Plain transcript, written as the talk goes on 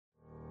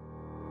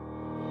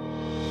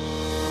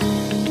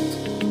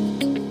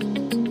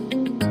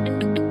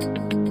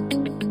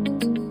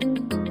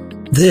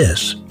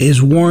This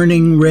is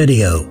Warning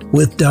Radio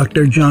with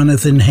Dr.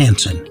 Jonathan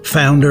Hansen,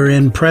 founder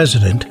and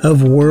president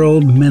of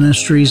World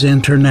Ministries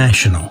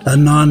International, a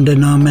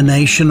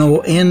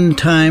non-denominational end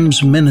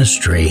times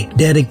ministry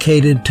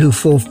dedicated to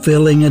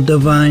fulfilling a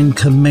divine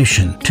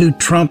commission to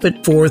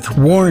trumpet forth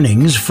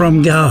warnings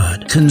from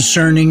God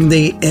concerning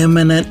the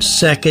imminent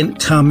second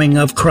coming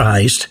of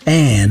Christ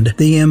and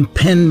the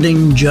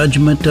impending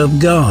judgment of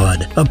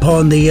God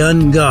upon the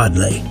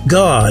ungodly.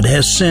 God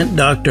has sent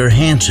Dr.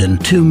 Hansen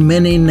to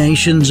many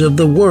nations of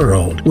the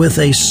world with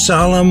a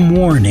solemn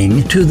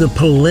warning to the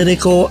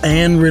political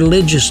and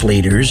religious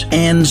leaders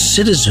and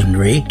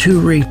citizenry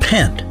to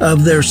repent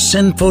of their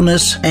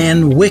sinfulness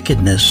and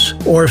wickedness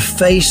or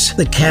face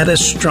the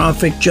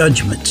catastrophic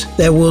judgments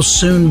that will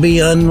soon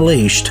be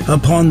unleashed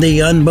upon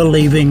the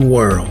unbelieving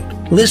world.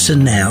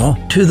 Listen now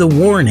to the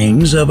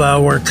warnings of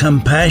our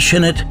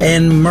compassionate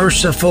and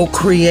merciful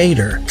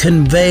Creator,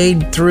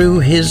 conveyed through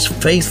His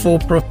faithful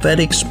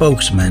prophetic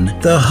spokesman,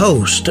 the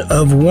host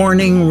of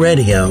Warning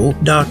Radio,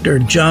 Dr.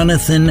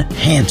 Jonathan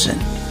Hansen.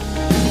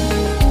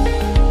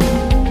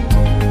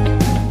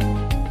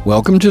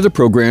 Welcome to the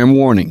program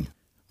Warning.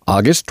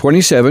 August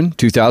 27,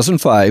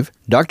 2005,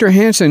 Dr.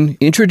 Hansen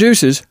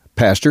introduces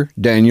Pastor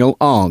Daniel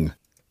Ong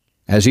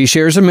as he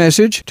shares a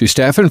message to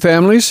staff and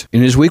families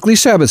in his weekly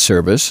Sabbath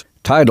service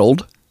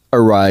titled,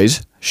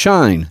 Arise,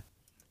 Shine.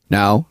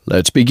 Now,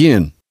 let's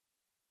begin.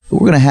 We're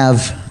going to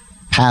have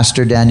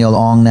Pastor Daniel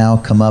Ong now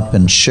come up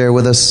and share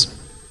with us.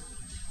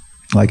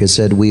 Like I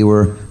said, we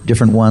were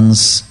different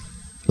ones.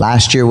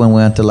 Last year when we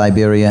went to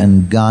Liberia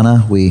and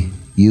Ghana, we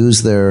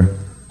used their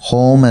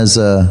home as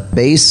a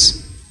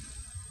base,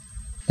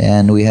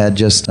 and we had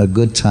just a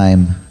good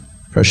time,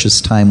 precious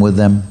time with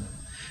them.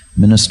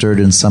 Ministered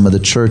in some of the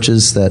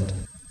churches that,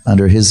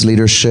 under his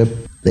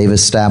leadership, they've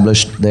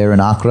established there in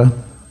Accra,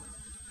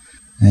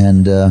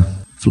 and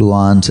flew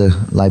on to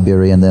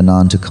Liberia and then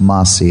on to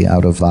Kumasi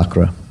out of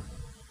Accra.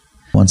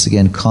 Once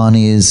again,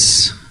 Connie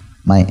is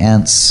my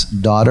aunt's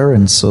daughter,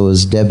 and so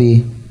is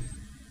Debbie.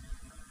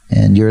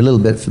 And you're a little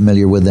bit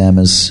familiar with them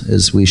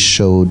as we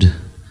showed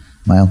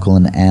my uncle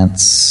and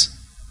aunt's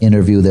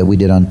interview that we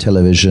did on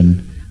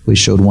television. We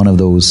showed one of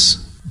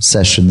those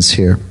sessions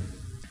here.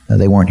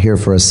 They weren't here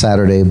for a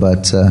Saturday,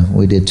 but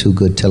we did 2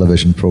 good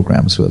television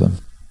programs with them.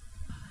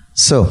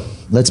 So,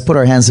 let's put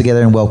our hands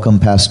together and welcome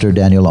Pastor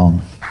Daniel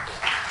Ong.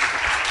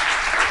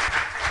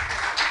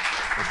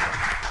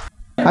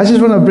 I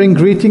just want to bring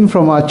greeting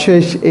from our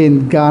church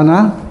in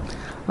Ghana.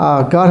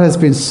 God has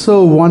been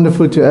so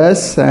wonderful to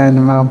us,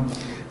 and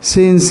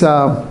since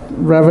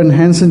Reverend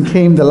Hansen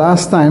came the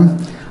last time,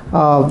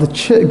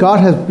 God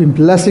has been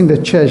blessing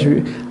the church.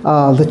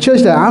 The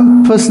church that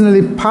I'm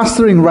personally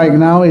pastoring right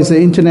now is an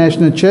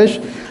international church.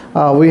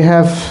 We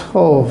have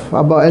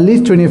about at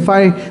least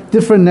 25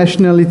 different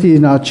nationalities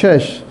in our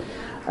church.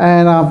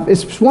 And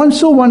it's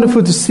so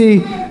wonderful to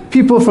see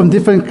people from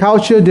different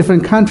culture,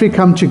 different country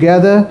come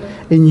together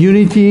in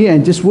unity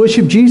and just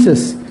worship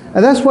Jesus.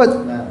 And that's what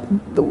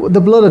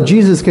the blood of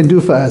Jesus can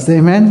do for us.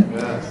 Amen?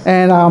 Yes.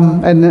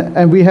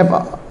 And we have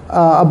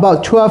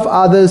about 12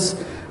 others,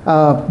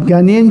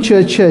 Ghanaian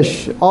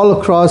churches all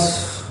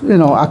across,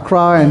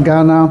 Accra and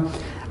Ghana.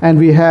 And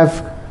we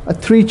have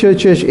 3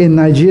 churches in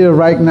Nigeria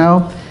right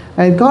now.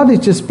 And God is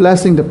just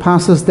blessing the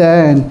pastors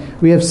there, and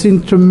we have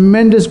seen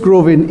tremendous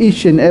growth in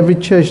each and every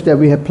church that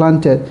we have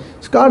planted.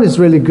 So God is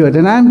really good,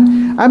 and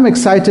I'm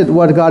excited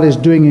what God is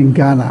doing in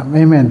Ghana.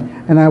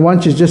 Amen. And I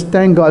want to just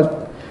thank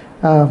God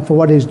for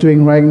what He's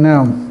doing right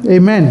now.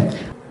 Amen.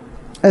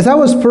 As I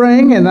was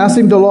praying and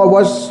asking the Lord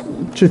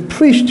what to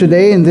preach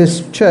today in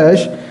this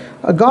church,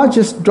 God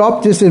just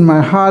dropped this in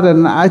my heart,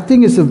 and I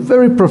think it's a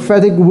very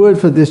prophetic word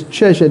for this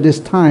church at this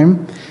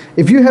time.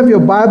 If you have your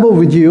Bible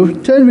with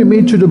you, turn with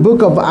me to the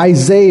book of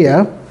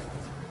Isaiah.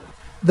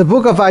 The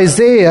book of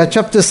Isaiah,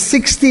 chapter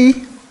 60.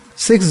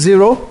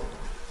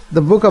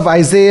 The book of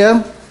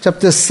Isaiah,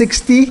 chapter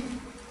 60.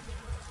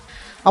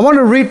 I want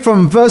to read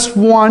from verse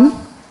 1.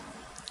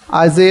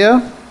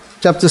 Isaiah,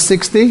 chapter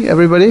 60.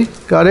 Everybody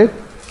got it?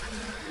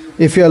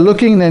 If you're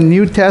looking in the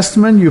New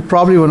Testament, you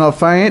probably will not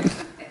find it.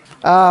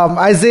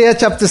 Isaiah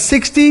chapter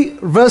 60,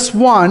 verse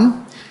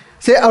 1.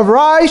 Say,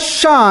 Arise,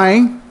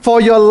 shine,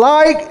 for your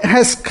light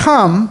has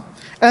come,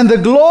 and the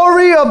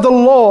glory of the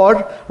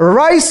Lord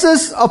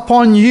rises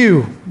upon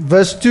you.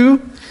 Verse 2.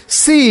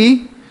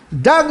 See,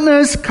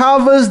 darkness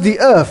covers the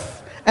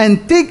earth,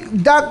 and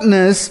thick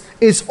darkness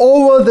is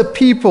over the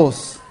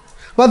peoples.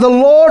 But the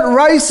Lord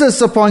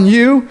rises upon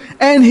you,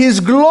 and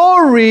His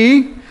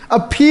glory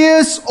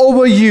appears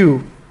over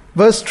you.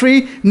 Verse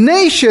 3.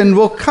 Nation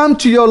will come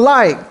to your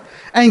light,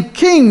 and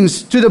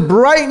kings to the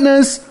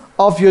brightness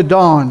of your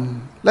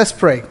dawn. Let's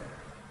pray.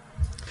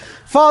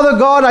 Father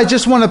God, I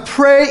just want to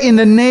pray in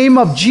the name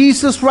of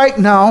Jesus right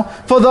now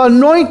for the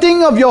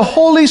anointing of your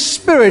Holy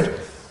Spirit.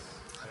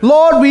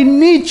 Lord, we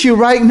need you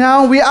right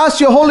now. We ask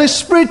your Holy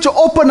Spirit to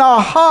open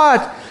our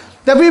heart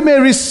that we may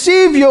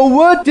receive your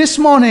word this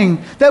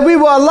morning, that we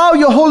will allow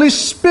your Holy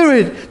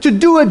Spirit to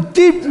do a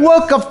deep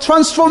work of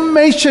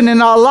transformation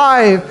in our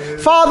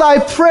life. Father, I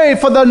pray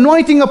for the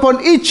anointing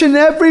upon each and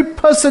every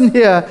person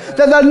here, that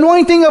the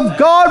anointing of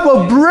God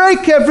will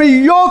break every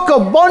yoke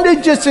of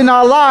bondages in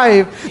our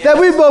life, that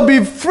we will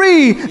be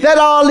free, that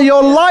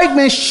your light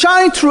may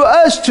shine through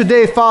us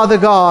today, Father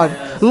God.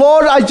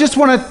 Lord, I just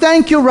want to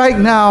thank you right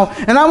now,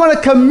 and I want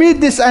to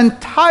commit this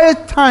entire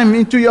time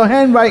into your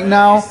hand right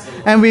now.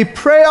 And we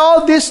pray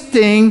all this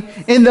thing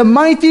in the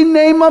mighty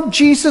name of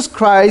Jesus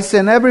Christ.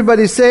 And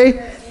everybody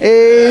say,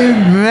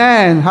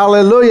 Amen.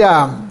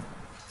 Hallelujah.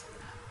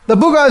 The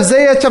book of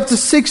Isaiah chapter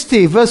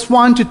 60, verse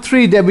 1 to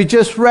 3 that we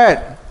just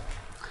read.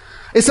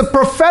 It's a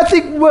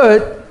prophetic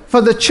word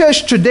for the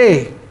church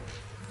today.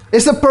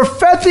 It's a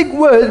prophetic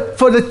word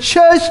for the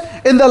church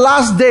in the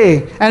last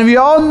day. And we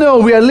all know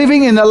we are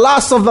living in the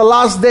last of the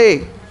last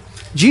day.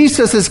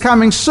 Jesus is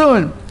coming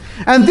soon.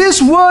 And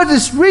this word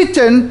is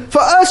written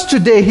for us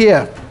today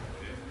here.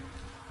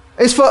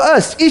 It's for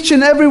us, each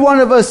and every one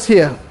of us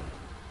here.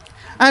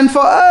 And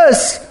for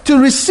us to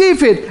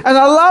receive it and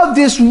allow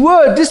this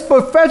word, this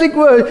prophetic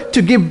word,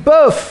 to give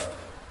birth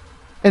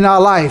in our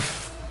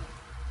life.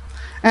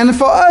 And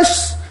for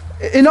us,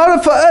 in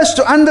order for us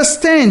to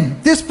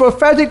understand this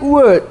prophetic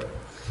word,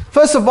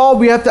 first of all,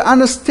 we have to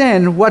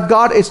understand what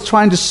God is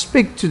trying to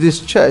speak to this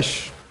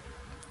church.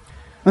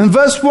 In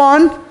verse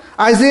 1,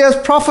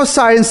 Isaiah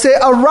prophesied and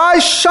said,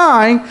 "Arise,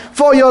 shine,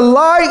 for your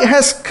light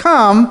has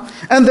come,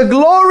 and the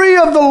glory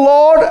of the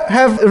Lord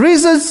have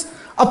risen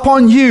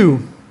upon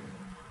you."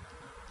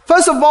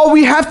 First of all,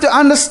 we have to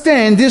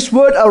understand this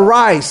word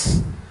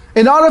arise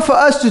in order for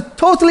us to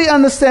totally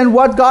understand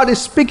what God is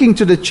speaking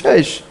to the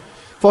church,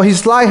 for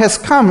his light has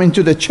come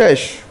into the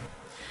church.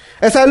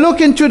 As I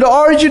look into the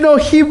original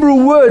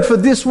Hebrew word for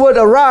this word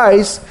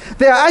arise,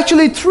 there are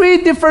actually three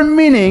different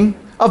meanings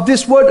of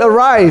this word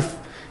arise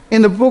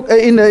in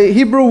the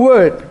Hebrew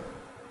word.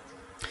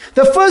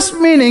 The first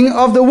meaning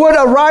of the word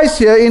arise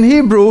here in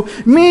Hebrew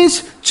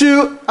means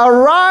to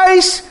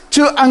arise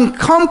to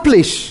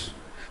accomplish.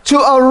 To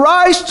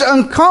arise to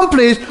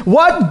accomplish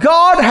what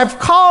God have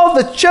called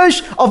the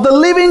church of the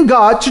living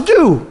God to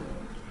do.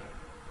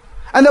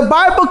 And the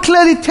Bible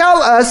clearly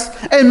tells us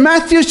in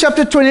Matthew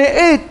chapter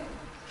 28,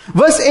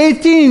 verse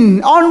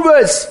 18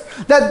 onwards,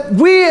 that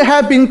we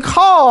have been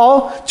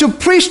called to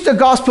preach the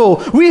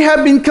gospel. We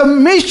have been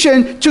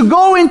commissioned to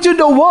go into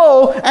the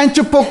world and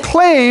to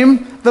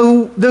proclaim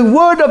the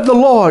word of the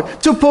Lord,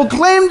 to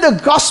proclaim the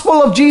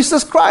gospel of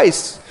Jesus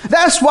Christ.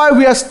 That's why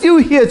we are still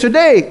here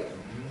today.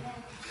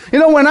 You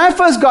know, when I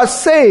first got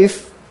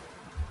saved,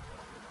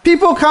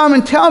 people come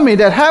and tell me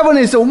that heaven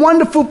is a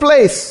wonderful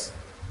place.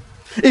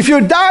 If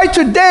you die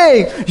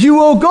today, you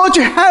will go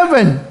to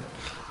heaven.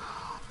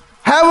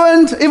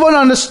 Heaven, even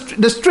on the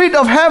street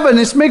of heaven,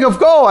 is made of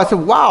gold. I said,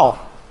 wow.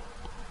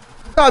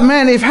 God,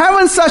 man, if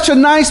heaven's such a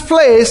nice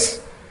place,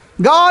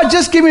 God,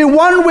 just give me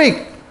 1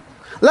 week.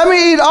 Let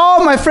me eat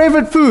all my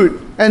favorite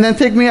food and then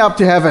take me up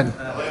to heaven.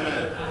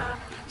 Amen.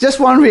 Just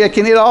 1 week, I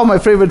can eat all my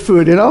favorite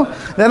food, you know.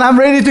 Then I'm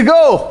ready to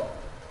go.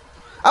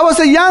 I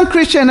was a young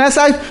Christian. As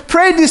I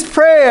prayed this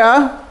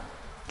prayer,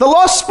 the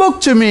Lord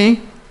spoke to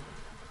me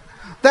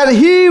that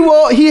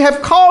He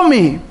have called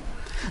me,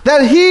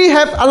 that He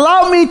have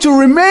allowed me to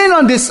remain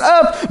on this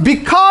earth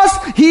because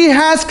He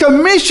has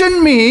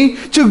commissioned me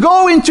to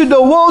go into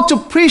the world to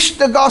preach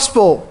the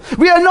gospel.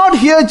 We are not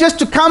here just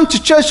to come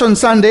to church on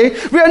Sunday.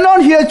 We are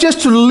not here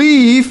just to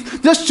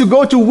leave, just to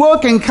go to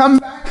work and come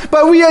back.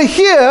 But we are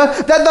here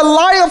that the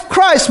light of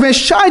Christ may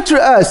shine through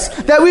us,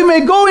 that we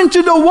may go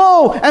into the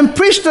world and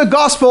preach the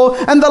gospel,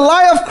 and the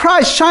light of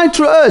Christ shine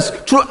through us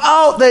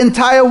throughout the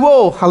entire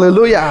world.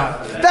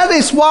 Hallelujah. That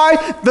is why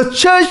the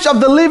church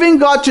of the living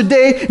God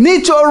today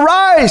needs to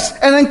arise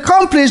and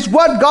accomplish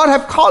what God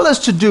has called us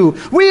to do.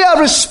 We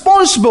are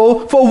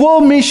responsible for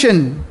world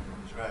mission.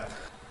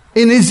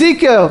 In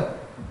Ezekiel,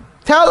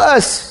 tell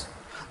us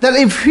that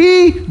if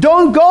we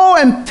don't go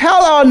and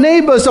tell our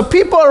neighbors or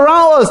people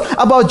around us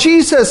about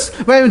Jesus,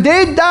 when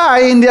they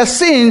die in their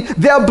sin,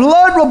 their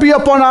blood will be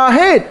upon our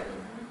head.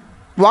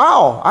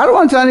 Wow, I don't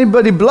want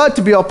anybody's blood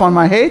to be upon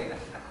my head.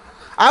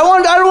 I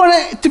don't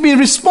want it to be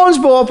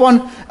responsible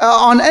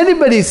on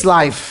anybody's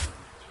life.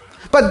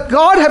 But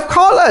God have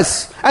called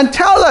us and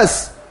tell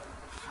us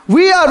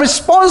we are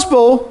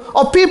responsible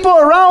of people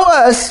around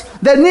us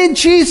that need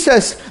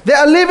Jesus. They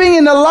are living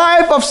in a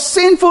life of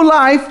sinful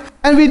life,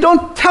 and we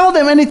don't tell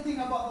them anything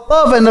about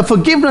love and the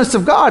forgiveness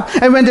of God.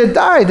 And when they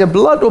die, the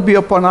blood will be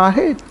upon our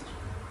head.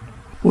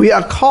 We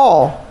are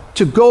called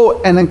to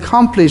go and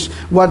accomplish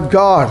what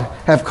God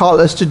have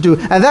called us to do.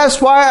 And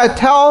that's why I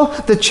tell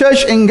the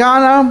church in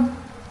Ghana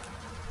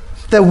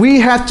that we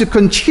have to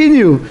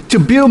continue to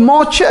build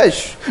more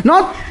church.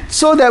 Not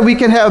so that we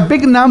can have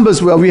big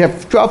numbers. Well, we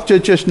have 12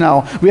 churches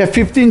now. We have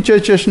 15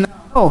 churches now.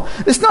 No,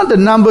 it's not the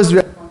numbers we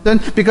are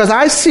concerned, because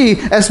I see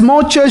as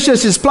more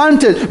churches is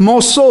planted,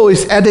 more soul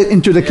is added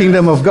into the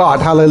kingdom of God.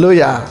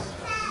 Hallelujah.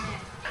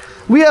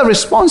 We are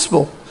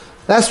responsible.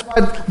 That's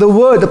why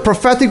the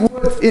prophetic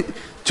word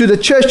to the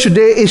church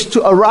today is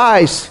to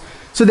arise.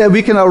 so that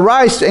we can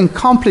arise to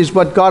accomplish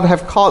what God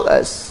has called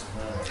us.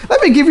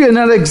 Let me give you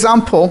another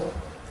example.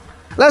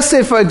 Let's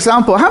say, for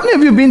example, how many of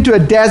you have been to a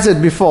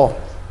desert before?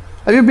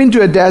 Have you been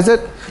to a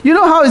desert? You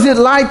know how is it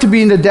like to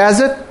be in the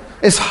desert?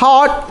 It's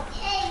hot,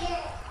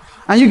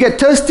 and you get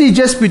thirsty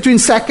just between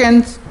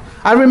seconds.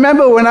 I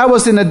remember when I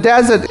was in the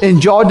desert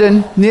in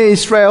Jordan, near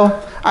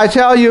Israel, I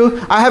tell you,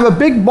 I have a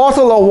big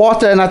bottle of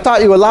water, and I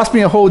thought it would last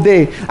me a whole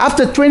day.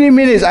 After 20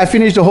 minutes, I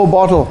finished the whole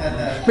bottle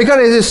because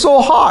it is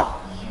so hot.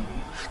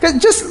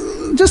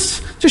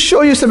 Just to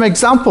show you some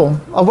example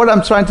of what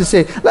I'm trying to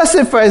say. Let's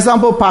say, for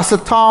example, Pastor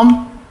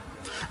Tom,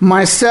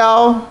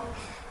 myself,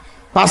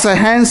 Pastor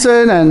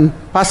Hansen, and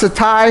Pastor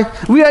Ty,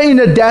 we are in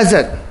the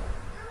desert.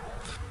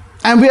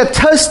 And we are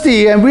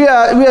thirsty, and we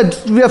are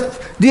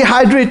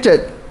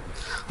dehydrated.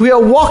 We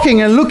are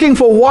walking and looking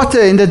for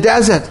water in the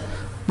desert,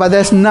 but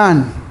there's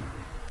none.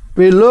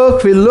 We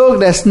look,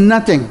 there's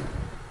nothing.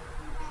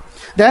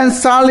 Then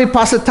suddenly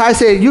Pastor Ty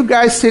said, you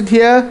guys sit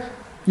here,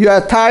 you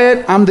are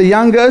tired, I'm the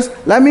youngest,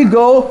 let me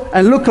go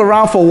and look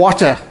around for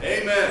water.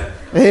 Amen.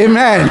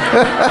 Amen.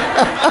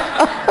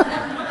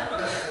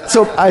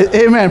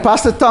 Amen.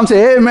 Pastor Tom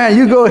said, amen,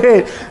 you go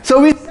ahead.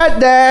 So we sat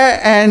there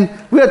and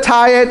we were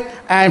tired,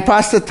 and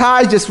Pastor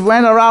Ty just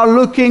went around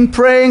looking,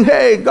 praying,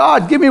 hey,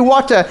 God, give me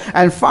water.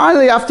 And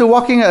finally, after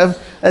walking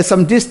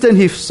some distance,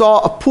 he saw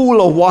a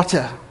pool of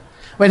water.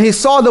 When he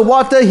saw the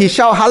water, he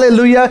shouted,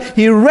 hallelujah.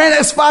 He ran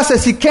as fast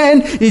as he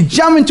can. He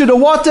jumped into the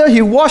water.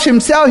 He washed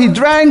himself. He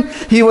drank.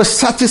 He was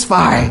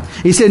satisfied.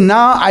 He said,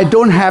 now I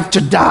don't have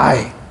to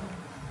die.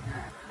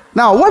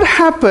 Now, what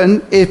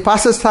happened if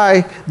Pastor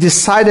Ty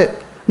decided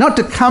not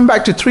to come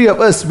back to three of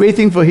us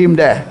waiting for him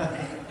there?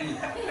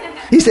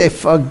 He said,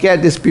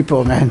 forget these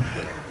people, man.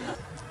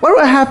 What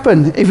will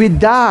happen if he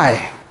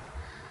die?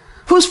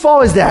 Whose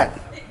fault is that?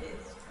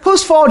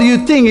 Whose fault do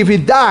you think if he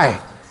die?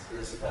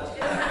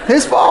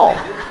 His fault.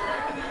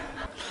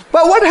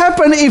 But what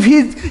happened if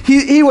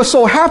he was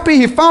so happy,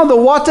 he found the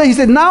water, he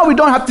said, now we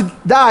don't have to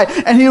die.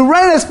 And he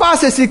ran as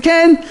fast as he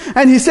can,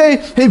 and he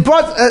said, he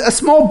brought a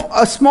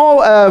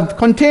small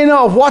container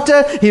of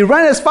water, he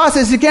ran as fast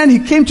as he can, he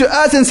came to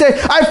us and said,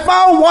 I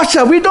found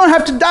water, we don't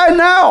have to die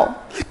now.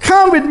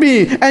 Come with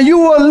me, and you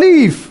will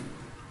live.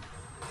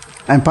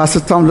 And Pastor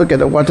Tom looked at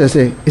the water and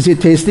said, is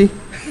it tasty?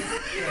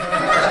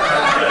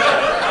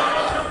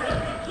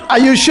 Are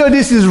you sure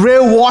this is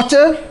real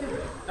water?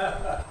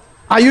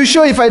 Are you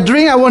sure if I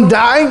drink I won't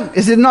die?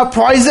 Is it not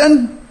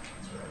poison?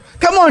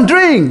 Come on,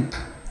 drink.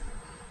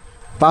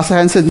 Pastor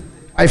Hansen,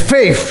 by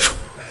faith,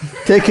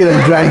 take it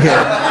and drank it.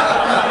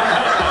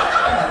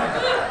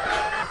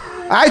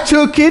 I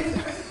took it,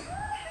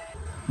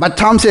 but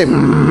Tom said,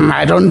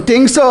 I don't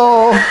think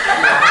so.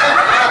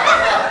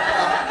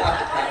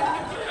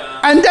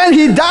 And then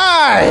he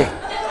died.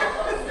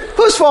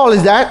 Whose fault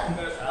is that?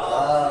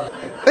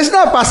 It's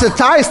not Pastor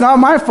Ty, it's not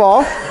my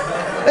fault.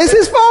 It's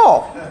his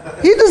fault.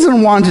 He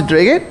doesn't want to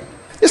drink it.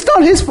 It's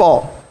not his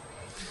fault.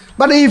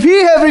 But if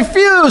he had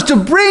refused to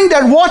bring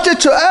that water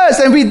to us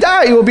and we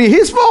die, it will be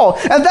his fault.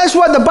 And that's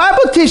what the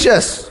Bible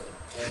teaches.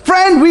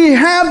 Friend, we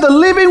have the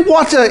living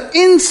water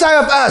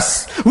inside of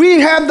us. We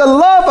have the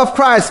love of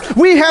Christ.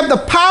 We have the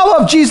power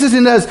of Jesus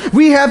in us.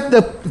 We have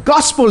the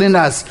gospel in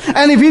us.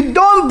 And if we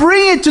don't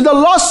bring it to the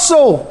lost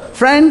soul,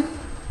 friend,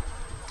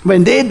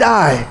 when they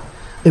die,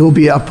 it will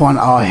be upon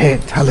our head.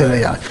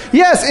 Hallelujah.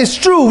 Yes, it's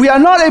true. We are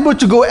not able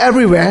to go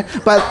everywhere,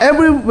 but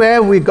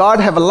everywhere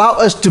God have allowed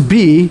us to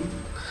be,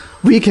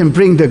 we can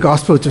bring the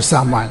gospel to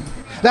someone.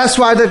 That's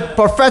why the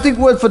prophetic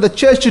word for the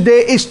church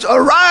today is to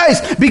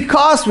arise,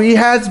 because we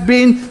have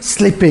been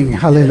sleeping.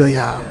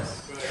 Hallelujah.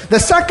 The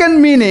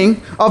second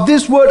meaning of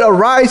this word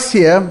arise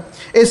here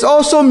is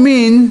also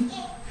mean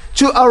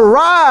to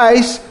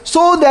arise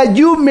so that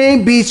you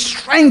may be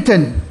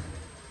strengthened.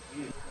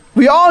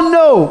 We all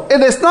know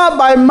it is not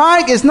by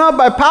might, it's not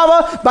by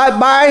power, but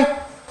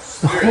by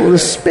the Holy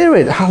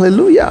Spirit.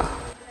 Hallelujah.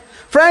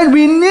 Friend,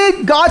 we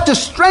need God to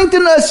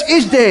strengthen us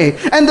each day.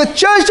 And the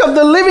church of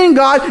the living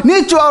God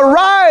needs to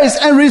arise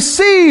and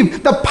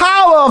receive the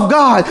power of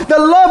God, the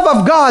love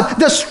of God,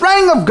 the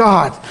strength of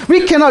God.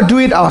 We cannot do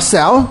it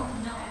ourselves.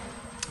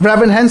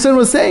 Reverend Hansen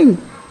was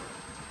saying,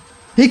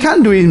 he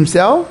can't do it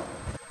himself.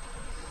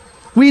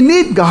 We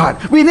need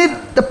God. We need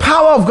the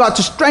power of God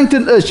to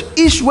strengthen us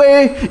each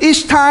way,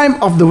 each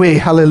time of the way.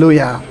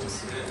 Hallelujah.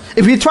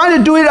 If we try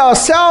to do it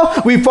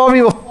ourselves, we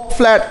probably will fall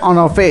flat on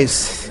our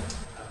face.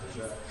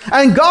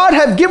 And God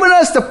has given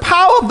us the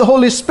power of the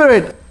Holy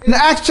Spirit. In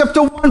Acts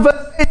chapter 1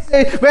 verse 8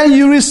 say, when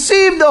you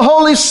receive the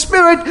Holy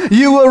Spirit,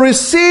 you will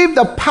receive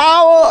the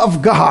power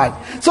of God,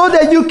 so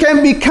that you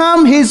can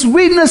become His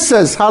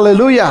witnesses.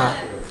 Hallelujah.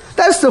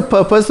 That's the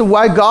purpose of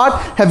why God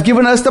have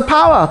given us the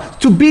power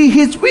to be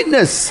His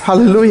witness.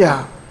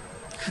 Hallelujah.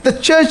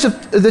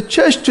 The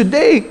church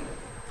today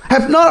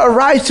have not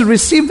arisen to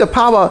receive the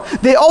power.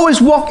 They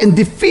always walk in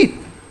defeat.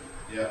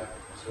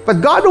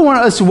 But God don't want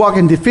us to walk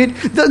in defeat.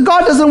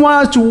 God doesn't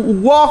want us to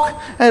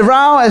walk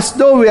around as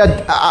though we are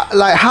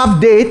like half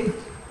dead.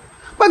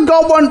 But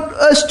God wants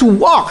us to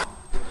walk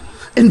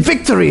in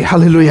victory.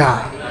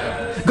 Hallelujah.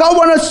 God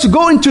wants us to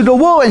go into the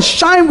world and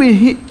shine with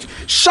Him,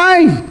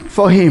 shine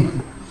for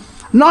Him.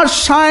 Not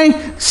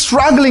shine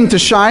struggling to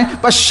shine,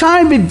 but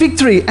shine with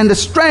victory and the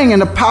strength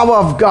and the power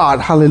of God.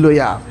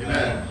 Hallelujah.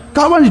 Amen.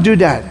 God wants to do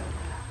that.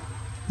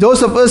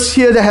 Those of us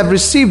here that have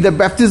received the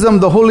baptism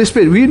of the Holy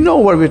Spirit, we know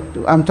what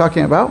I'm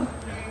talking about.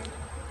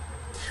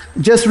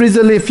 Just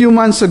recently, a few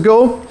months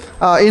ago,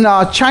 in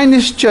our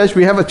Chinese church,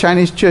 we have a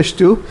Chinese church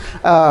too.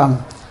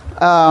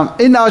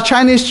 In our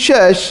Chinese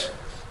church,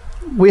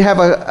 we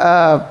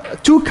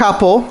have two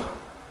couple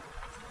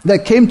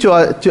that came to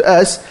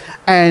us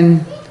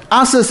and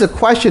asked us a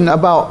question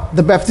about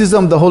the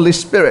baptism of the Holy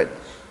Spirit.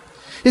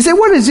 He said,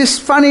 what is this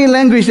funny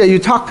language that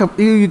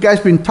you guys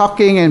been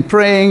talking and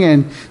praying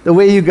and the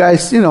way you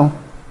guys,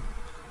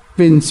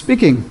 been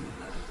speaking?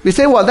 We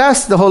say, well,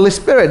 that's the Holy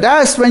Spirit.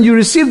 That's when you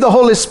receive the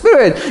Holy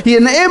Spirit. He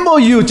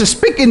enables you to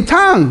speak in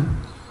tongue.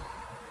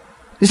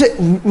 He said,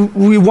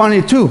 we want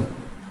it too.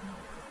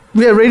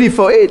 We are ready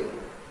for it.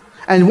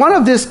 And one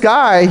of this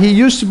guy, he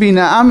used to be in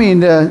the army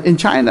in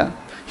China.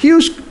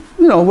 Huge,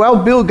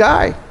 well-built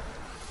guy.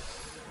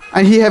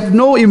 And he had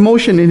no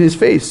emotion in his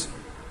face.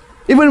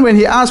 Even when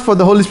he asked for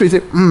the Holy Spirit, he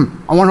said,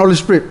 I want Holy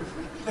Spirit.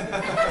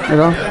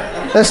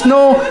 There's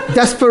no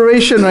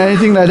desperation or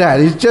anything like that.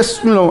 It's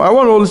just, I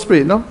want Holy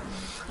Spirit,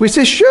 We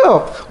say,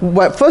 sure.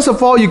 But first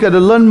of all, you got to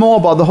learn more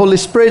about the Holy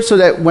Spirit so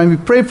that when we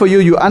pray for you,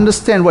 you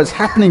understand what's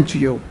happening to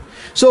you.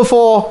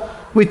 So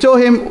we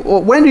told him,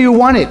 well, when do you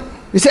want it?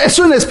 He said, as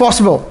soon as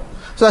possible.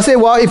 So I said,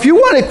 well, if you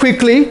want it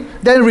quickly,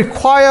 then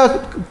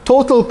require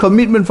total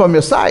commitment from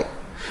your side.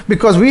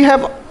 Because we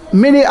have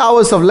many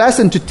hours of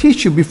lesson to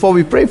teach you before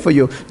we pray for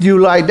you. Do you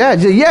like that?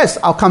 He said, yes,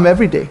 I'll come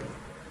every day.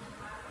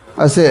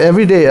 I said,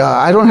 every day?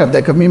 I don't have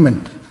that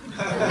commitment.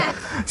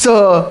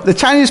 So the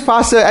Chinese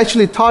pastor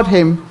actually taught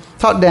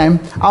them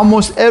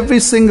almost every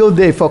single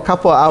day for a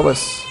couple of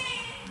hours.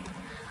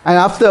 And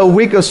after a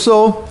week or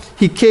so,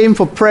 he came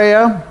for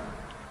prayer,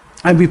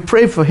 and we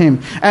prayed for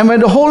him. And when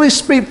the Holy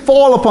Spirit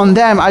fall upon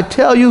them, I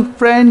tell you,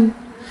 friend,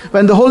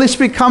 when the Holy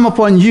Spirit come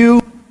upon you,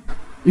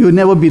 you'll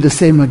never be the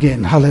same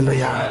again.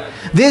 Hallelujah.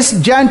 This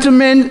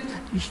gentleman,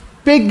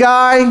 big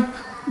guy,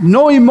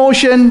 no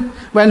emotion,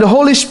 when the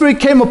Holy Spirit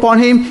came upon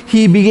him,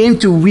 he began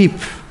to weep.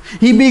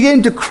 He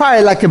began to cry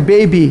like a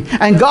baby.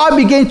 And God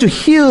began to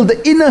heal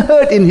the inner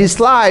hurt in his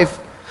life.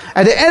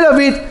 At the end of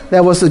it,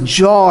 there was a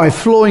joy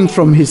flowing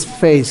from his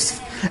face.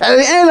 At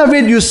the end of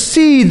it, you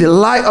see the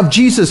light of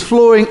Jesus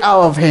flowing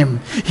out of him.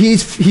 He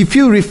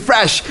feels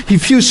refreshed. He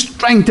feels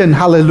strengthened.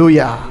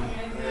 Hallelujah.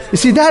 You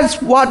see,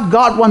 that's what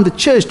God wants the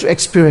church to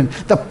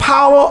experience. The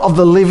power of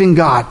the living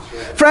God.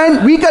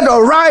 Friend, we got to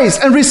arise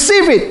and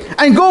receive it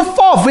and go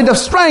forth with the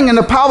strength and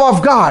the power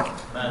of God.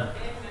 Amen.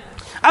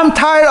 I'm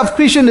tired of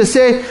Christians that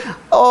say,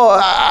 oh,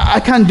 I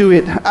can't do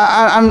it.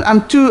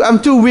 I'm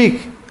too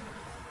weak.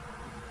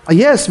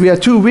 Yes, we are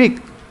too weak.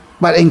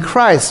 But in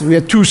Christ, we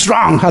are too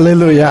strong.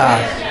 Hallelujah.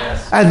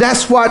 Yes. And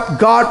that's what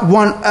God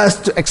wants us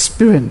to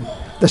experience.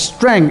 The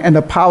strength and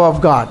the power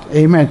of God.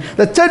 Amen.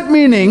 The third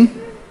meaning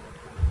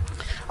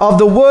of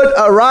the word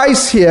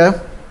arise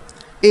here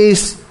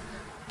is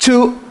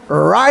to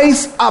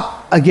rise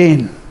up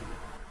again,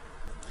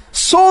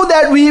 so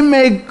that we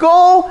may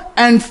go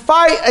and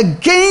fight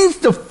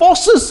against the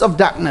forces of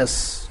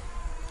darkness.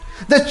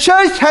 The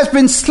church has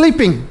been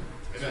sleeping,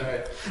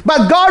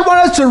 but God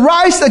wants us to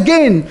rise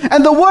again.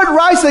 And the word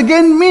rise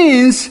again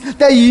means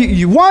that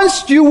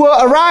once you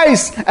were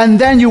arise and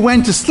then you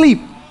went to sleep,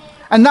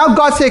 and now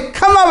God said,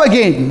 come up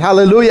again.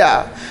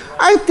 Hallelujah.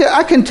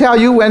 I can tell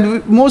you,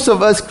 when most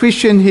of us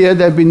Christian here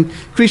that have been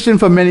Christian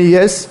for many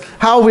years,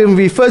 how when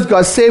we first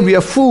got saved, we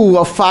are full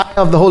of fire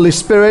of the Holy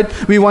Spirit.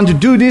 We want to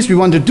do this, we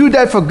want to do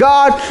that for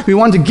God, we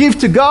want to give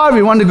to God,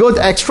 we want to go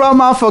the extra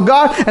mile for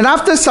God. And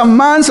after some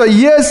months or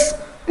years,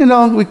 we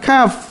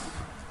kind of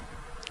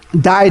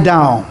die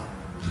down.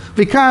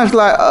 We kind of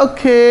like,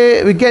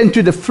 okay, we get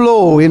into the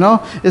flow,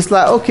 It's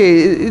like,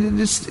 okay,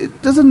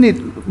 it doesn't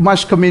need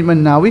much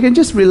commitment now. We can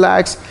just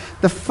relax.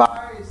 The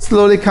fire is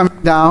slowly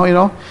coming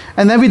down,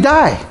 and then we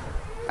die.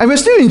 And we're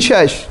still in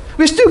church.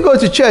 We still go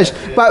to church,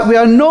 but we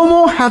are no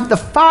more have the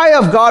fire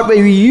of God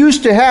where we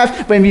used to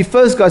have when we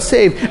first got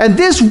saved. And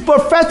this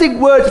prophetic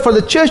word for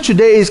the church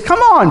today is, come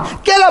on,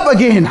 get up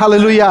again.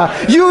 Hallelujah.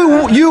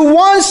 You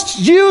once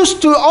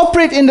used to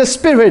operate in the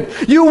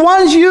Spirit. You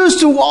once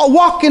used to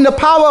walk in the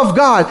power of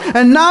God.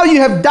 And now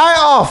you have died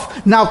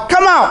off. Now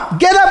come out,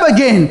 get up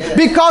again,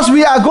 because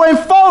we are going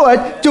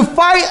forward to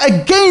fight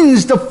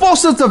against the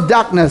forces of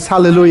darkness.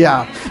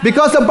 Hallelujah.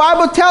 Because the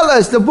Bible tells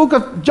us, the book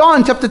of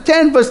John chapter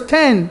 10 verse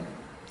 10,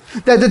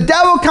 that the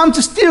devil comes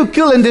to steal,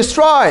 kill, and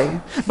destroy.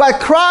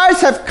 But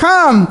Christ have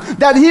come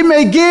that he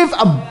may give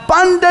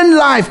abundant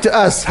life to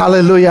us.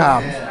 Hallelujah.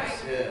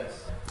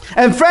 Yes.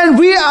 And friend,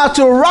 we are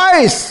to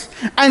rise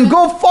and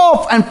go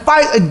forth and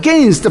fight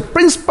against the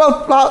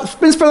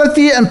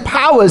principality and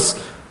powers,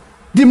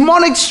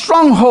 demonic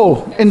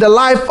stronghold in the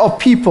life of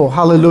people.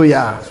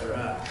 Hallelujah.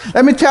 Right.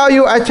 Let me tell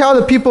you, I tell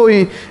the people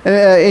in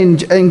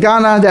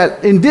Ghana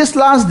that in these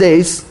last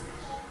days,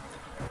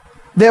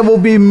 there will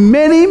be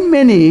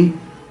many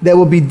there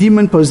will be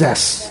demon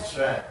possessed.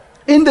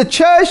 In the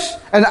church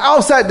and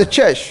outside the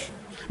church.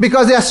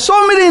 Because there are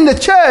so many in the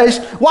church,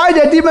 why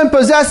they're demon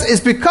possessed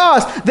is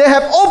because they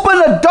have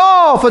opened a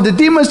door for the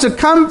demons to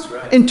come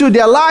into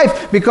their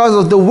life because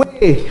of the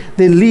way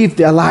they live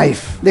their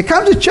life. They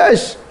come to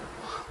church,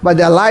 but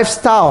their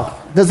lifestyle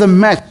doesn't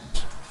match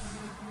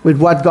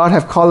with what God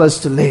has called us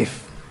to live.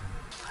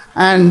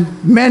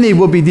 And many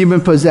will be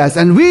demon possessed.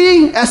 And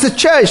we as a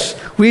church,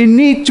 we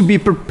need to be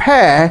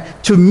prepared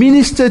to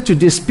minister to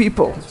these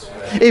people.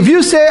 If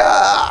you say,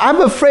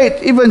 I'm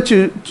afraid even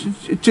to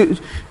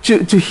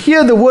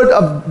hear the word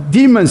of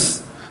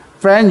demons,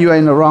 friend, you are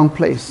in the wrong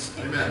place.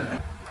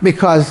 Amen.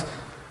 Because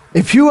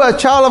if you are a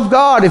child of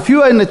God, if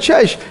you are in the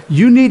church,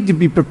 you need to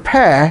be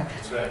prepared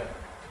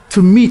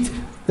to meet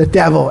the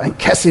devil and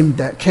cast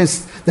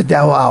the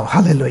devil out.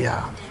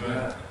 Hallelujah.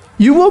 Amen.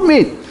 You will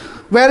meet.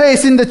 Whether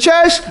it's in the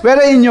church,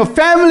 whether in your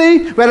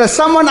family, whether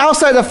someone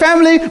outside the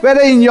family,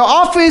 whether in your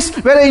office,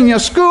 whether in your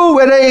school,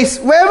 whether it's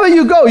wherever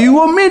you go, you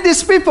will meet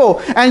these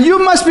people. And you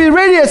must be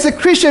ready as a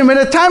Christian when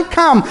the time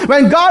comes,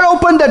 when God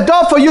opened the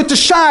door for you to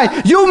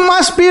shine. You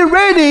must be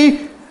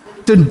ready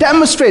to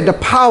demonstrate the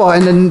power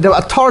and the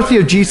authority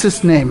of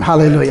Jesus' name.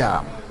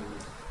 Hallelujah.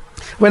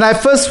 When I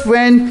first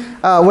went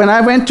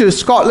to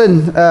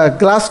Scotland,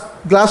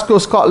 Glasgow,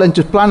 Scotland,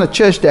 to plant a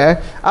church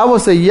there, I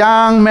was a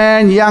young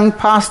man, young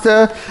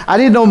pastor. I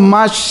didn't know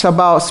much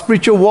about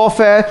spiritual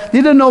warfare,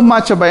 didn't know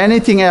much about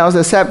anything else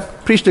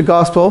except preach the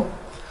gospel.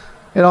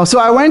 So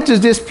I went to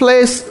this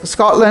place,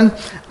 Scotland,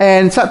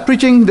 and started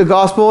preaching the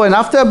gospel. And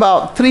after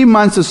about 3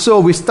 months or so,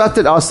 we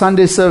started our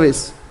Sunday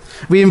service.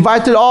 We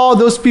invited all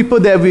those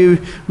people that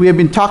we have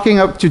been talking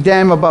up to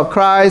them about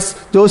Christ,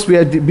 those we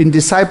had been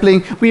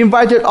discipling. We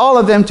invited all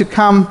of them to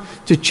come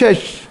to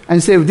church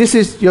and say, this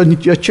is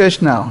your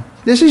church now.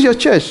 This is your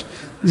church.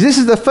 This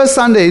is the first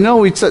Sunday,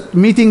 we start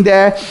meeting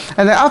there.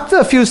 And after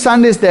a few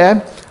Sundays there,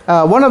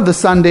 one of the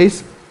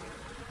Sundays,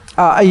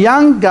 a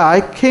young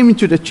guy came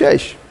into the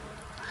church.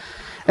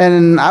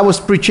 And I was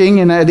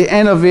preaching, and at the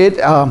end of it,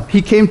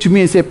 he came to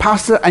me and said,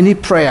 Pastor, I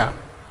need prayer.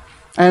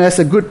 And as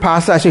a good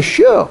pastor, I said,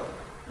 sure.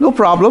 No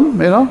problem,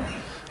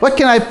 What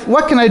can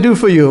I do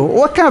for you?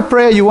 What kind of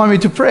prayer you want me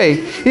to pray?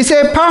 He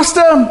said,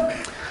 Pastor,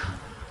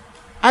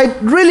 I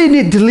really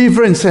need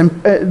deliverance.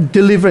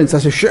 Deliverance. I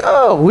said,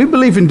 sure, we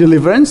believe in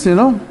deliverance,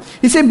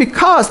 He said,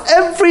 because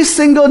every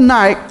single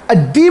night,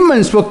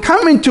 demons will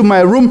come into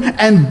my room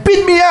and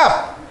beat me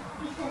up.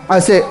 I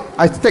said,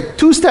 I take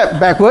 2 steps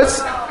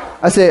backwards.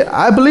 I said,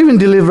 I believe in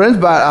deliverance,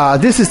 but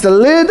this is a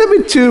little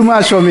bit too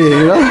much for me,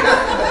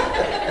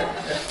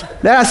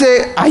 Then I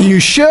say, are you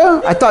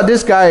sure? I thought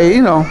this guy,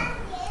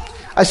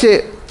 I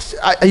say,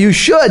 are you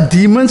sure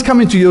demons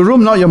come into your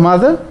room, not your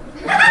mother?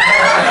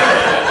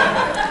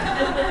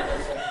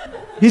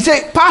 He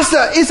said,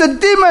 Pastor, it's a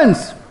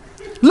demons.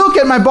 Look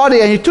at my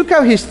body. And he took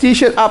out his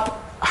t-shirt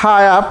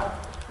high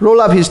up, roll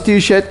up his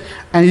t-shirt,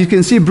 and you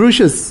can see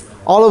bruises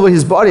all over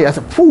his body. I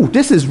said, phew,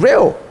 this is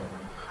real.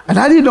 And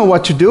I didn't know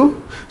what to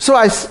do. So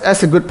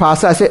as a good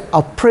pastor, I said,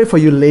 I'll pray for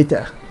you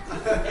later.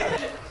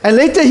 And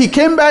later he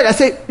came back. I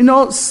said,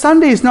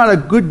 Sunday is not a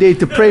good day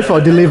to pray for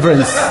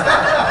deliverance.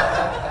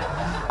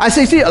 I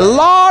say, see, a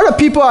lot of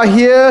people are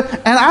here,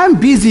 and I'm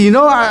busy.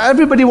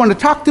 Everybody want to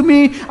talk to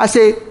me. I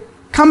say,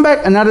 come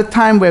back another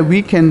time where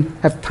we can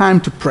have time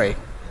to pray.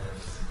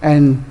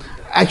 And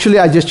actually,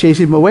 I just chased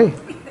him away.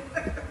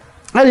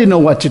 I didn't know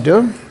what to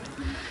do.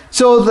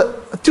 So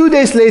 2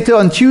 days later,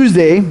 on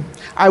Tuesday,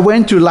 I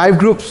went to live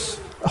groups,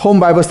 home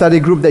Bible study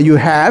group that you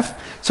have.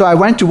 So I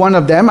went to one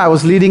of them. I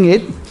was leading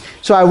it.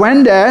 So I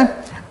went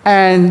there,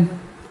 and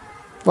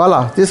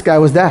voila, this guy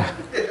was there.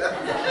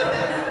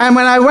 And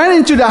when I went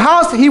into the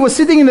house, he was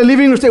sitting in the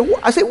living room.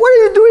 I said, what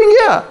are you doing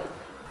here?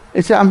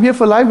 He said, I'm here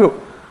for live group.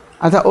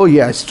 I thought, oh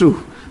yeah, it's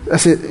true. I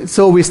said,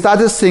 so we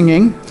started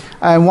singing,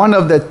 and one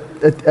of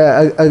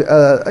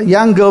a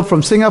young girl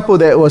from Singapore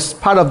that was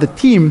part of the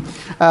team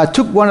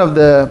took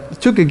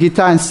a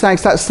guitar and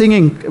started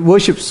singing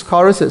worship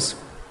choruses.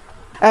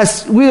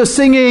 As we were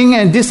singing,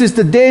 and this is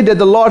the day that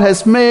the Lord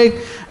has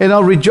made,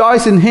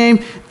 rejoice in Him,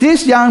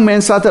 this young man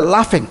started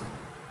laughing.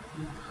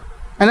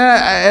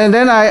 And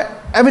then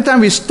every time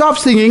we stopped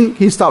singing,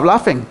 he stopped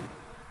laughing.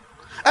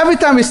 Every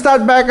time we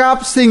start back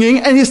up singing,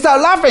 and he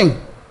started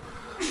laughing.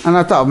 And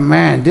I thought,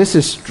 man, this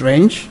is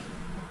strange.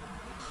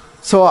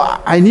 So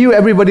I knew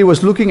everybody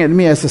was looking at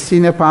me as a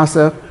senior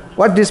pastor,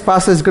 what this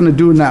pastor is going to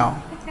do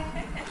now.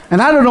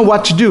 And I don't know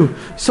what to do.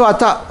 So I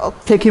thought, I'll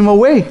take him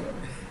away.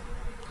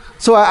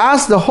 So I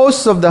asked the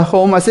hosts of the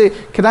home, I said,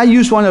 can I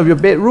use one of your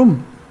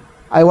bedroom?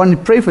 I want to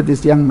pray for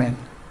this young man.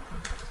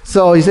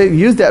 So he said,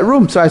 use that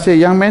room. So I said,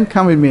 young man,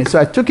 come with me. So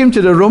I took him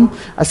to the room.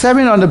 I sat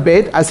him on the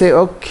bed. I said,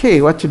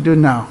 okay, what to do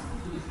now?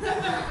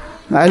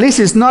 Now, at least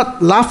he's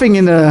not laughing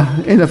in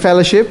a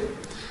fellowship.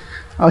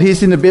 Or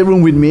he's in the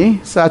bedroom with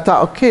me. So I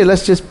thought, okay,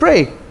 let's just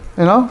pray.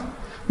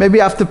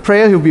 Maybe after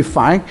prayer he'll be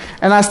fine.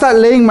 And I start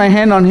laying my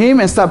hand on him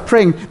and start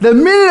praying. The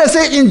minute I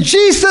say, in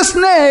Jesus'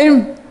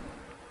 name,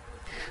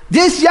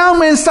 this young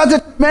man started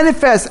to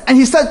manifest, and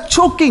he started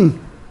choking.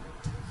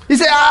 He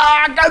said,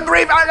 I can't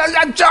breathe.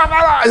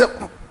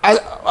 I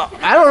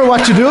don't know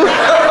what to do.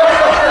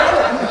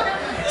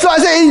 So I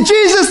said, in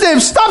Jesus' name,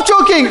 stop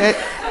choking.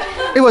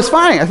 It was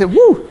fine. I said,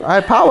 woo, I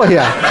have power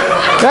here.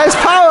 There's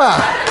power.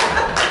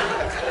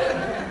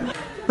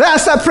 Then I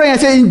started praying. I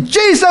said, in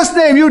Jesus'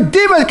 name, you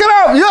demons, come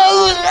out.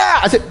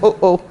 I said,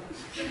 oh.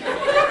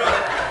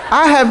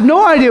 I have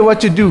no idea what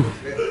to do.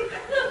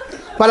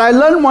 But I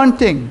learned one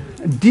thing.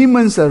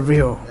 Demons are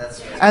real.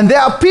 And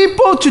there are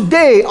people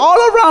today all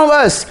around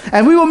us,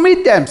 and we will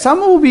meet them.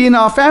 Some will be in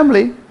our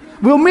family.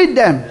 We'll meet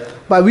them.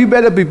 But we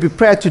better be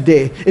prepared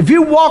today. If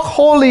you walk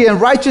holy and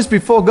righteous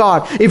before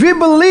God, if you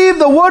believe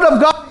the word of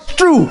God is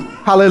true,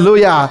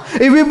 hallelujah.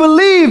 If we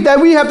believe that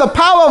we have the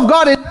power of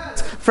God in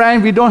us,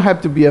 friend, we don't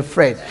have to be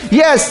afraid.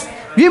 Yes,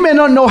 we may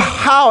not know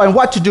how and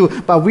what to do,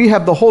 but we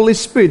have the Holy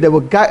Spirit that will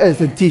guide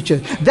us and teach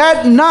us.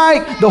 That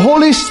night, the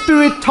Holy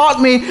Spirit taught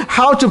me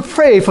how to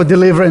pray for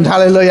deliverance.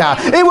 Hallelujah.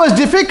 It was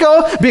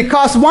difficult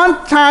because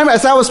one time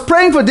as I was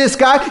praying for this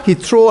guy, he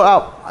threw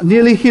up,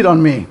 nearly hit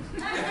on me.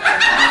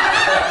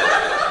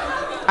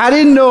 I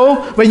didn't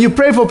know when you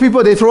pray for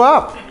people, they throw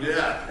up.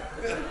 Yeah.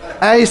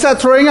 And he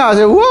started throwing up. I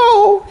said,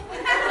 whoa.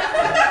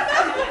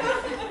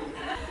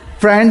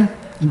 Friend,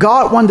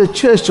 God wants the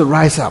church to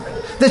rise up.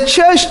 The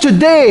church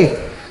today,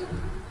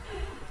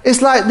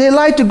 it's like they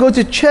like to go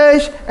to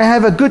church and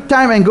have a good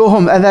time and go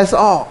home, and that's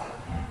all.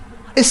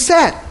 It's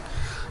sad.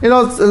 You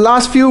know, the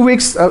last few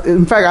weeks,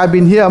 in fact, I've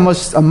been here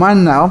almost a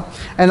month now,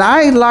 and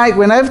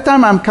every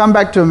time I come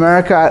back to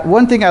America,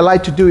 one thing I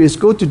like to do is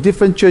go to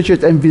different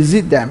churches and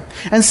visit them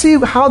and see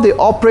how they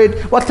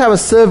operate, what type of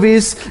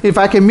service. If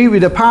I can meet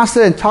with the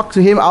pastor and talk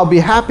to him, I'll be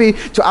happy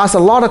to ask a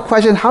lot of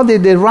questions. How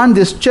did they run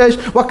this church?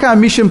 What kind of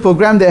mission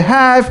program they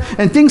have?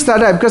 And things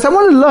like that, because I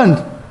want to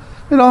learn,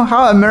 you know,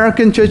 how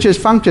American churches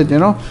function, you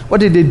know, what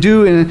did they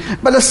do?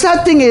 But the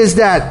sad thing is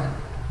that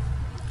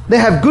they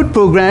have good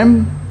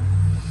program.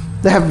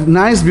 They have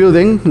nice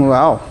building.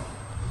 Wow.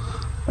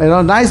 You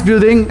know, nice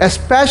building.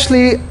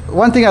 Especially,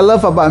 one thing I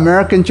love about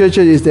American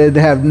churches is that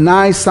they have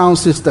nice sound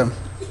system.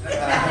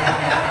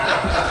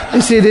 You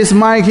see this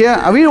mic here?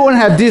 We don't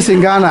have this in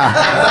Ghana.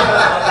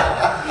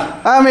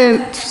 I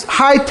mean,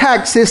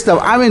 high-tech system.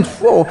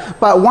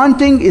 But one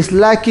thing is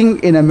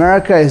lacking in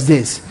America is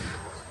this.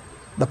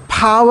 The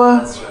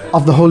power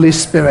of the Holy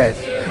Spirit.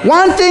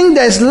 One thing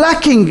that's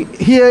lacking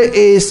here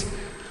is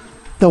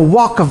the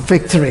walk of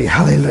victory.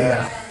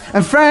 Hallelujah.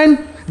 And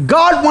friend,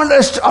 God wants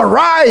us to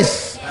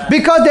arise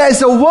because there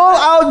is a world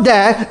out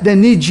there that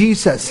need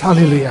Jesus.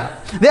 Hallelujah.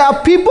 There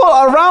are people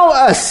around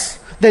us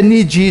that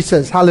need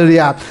Jesus.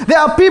 Hallelujah. There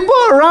are people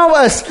around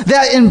us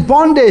that are in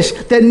bondage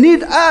that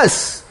need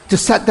us to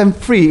set them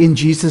free in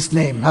Jesus'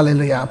 name.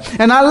 Hallelujah.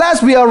 And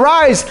unless we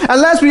arise,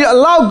 unless we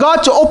allow God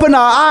to open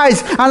our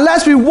eyes,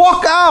 unless we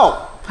walk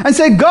out and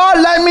say, God,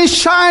 let me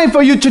shine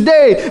for you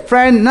today,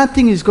 friend,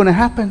 nothing is going to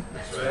happen.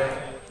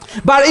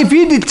 But if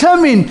we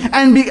determine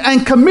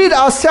and commit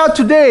ourselves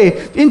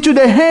today into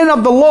the hand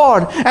of the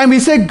Lord, and we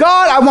say,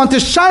 God, I want to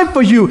shine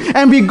for you,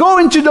 and we go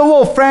into the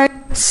world, friend,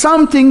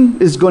 something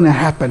is going to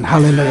happen.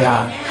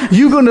 Hallelujah.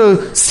 You're going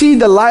to see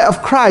the light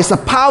of Christ, the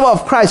power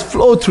of Christ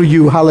flow through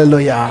you.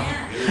 Hallelujah.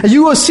 And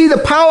you will see the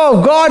power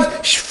of God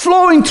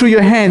flowing through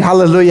your hand.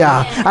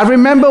 Hallelujah. I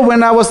remember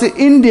when I was in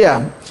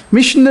India,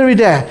 missionary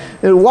there,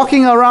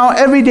 walking around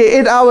every day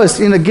 8 hours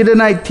in the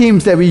Gideonite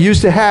teams that we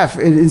used to have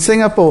in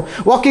Singapore,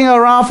 walking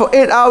around for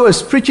 8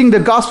 hours preaching the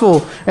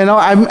gospel. You know,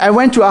 I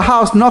went to a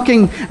house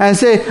knocking and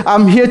say,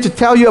 I'm here to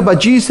tell you about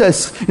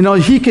Jesus. You know,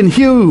 he can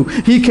heal,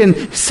 he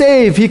can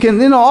save, he can,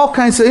 you know, all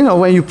kinds of, you know,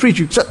 when you preach,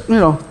 you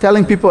know,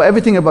 telling people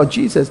everything about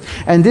Jesus.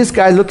 And this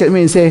guy looked at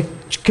me and said,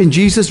 can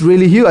Jesus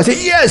really heal? I said,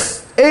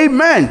 yes,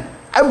 amen.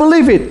 I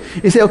believe it.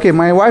 He said, okay,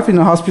 my wife in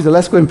the hospital,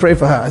 let's go and pray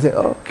for her. I said,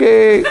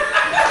 okay.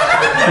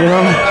 You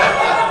know,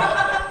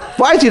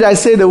 why did I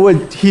say the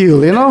word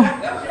heal? You know,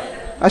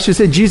 I should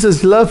say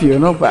Jesus love you. You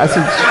know, but I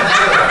said,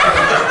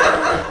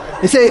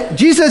 he said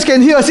Jesus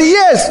can heal. I said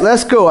yes,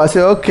 let's go. I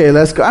said okay,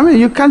 let's go. I mean,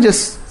 you can't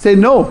just say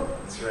no.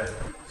 That's right.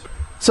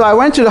 So I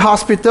went to the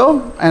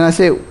hospital and I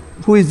said,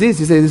 who is this?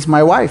 He said, this is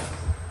my wife.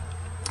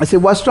 I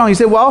said, what's wrong? He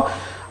said, well,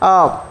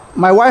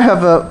 my wife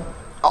have a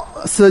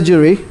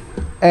surgery,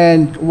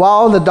 and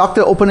while the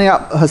doctor opening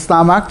up her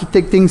stomach to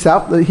take things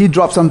out, he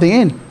dropped something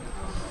in.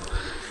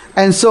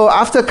 And so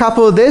after a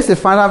couple of days, they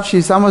find out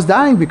she's almost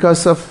dying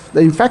because of the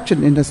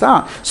infection in the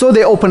stomach. So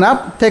they open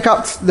up, take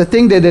out the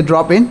thing that they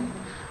drop in.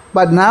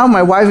 But now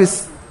my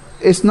wife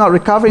is not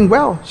recovering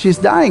well. She's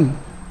dying.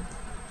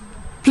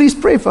 Please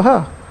pray for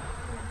her.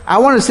 I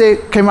want to say,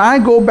 can I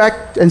go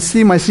back and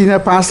see my senior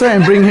pastor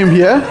and bring him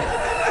here?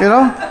 You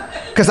know?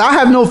 Because I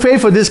have no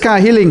faith for this kind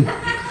of healing.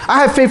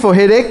 I have faith for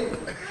headache.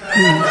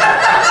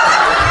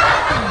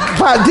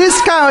 But this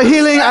kind of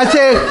healing, I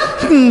say,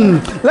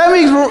 let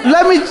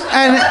me,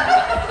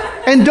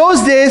 and in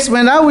those days,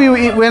 when I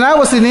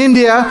was in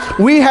India,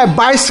 we had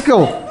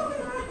bicycle.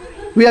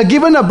 We are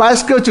given a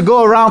bicycle to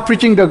go around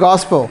preaching the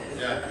gospel.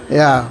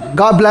 Yeah,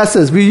 God bless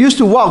us. We used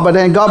to walk, but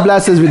then God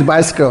bless us with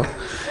bicycle.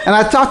 And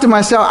I thought to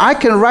myself, I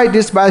can ride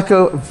this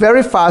bicycle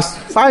very fast.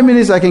 5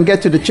 minutes I can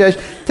get to the church,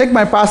 take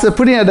my pastor,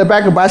 put him at the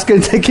back of the bicycle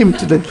and take him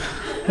to the...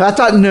 And I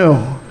thought,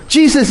 no.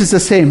 Jesus is the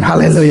same.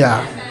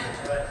 Hallelujah.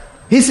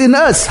 He's in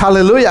us.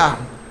 Hallelujah.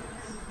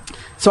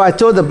 So I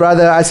told the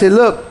brother, I said,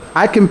 look,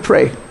 I can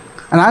pray.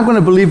 And I'm going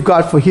to believe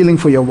God for healing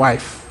for your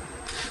wife.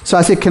 So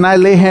I said, can I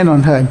lay hand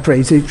on her and pray?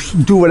 He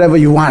said, do whatever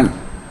you want.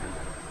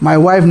 My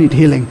wife needs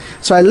healing.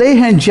 So I lay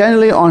hand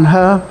gently on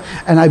her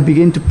and I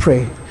begin to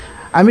pray.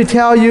 I may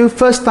tell you,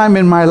 first time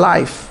in my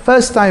life,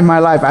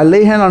 I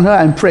lay hand on her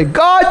and pray,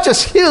 God,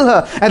 just heal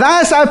her. And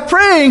as I'm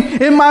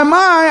praying, in my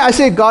mind, I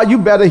say, God, you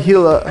better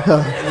heal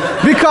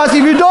her. Because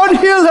if you don't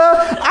heal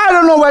her, I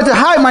don't know where to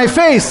hide my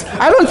face.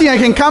 I don't think I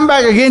can come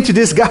back again to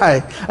this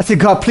guy. I say,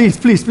 God, please,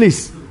 please,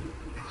 please.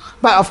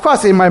 But of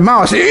course, in my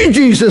mouth, I say, in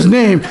Jesus'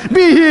 name,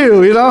 be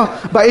healed, you know.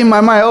 But in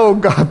my mind, oh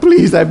God,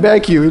 please, I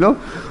beg you, you know.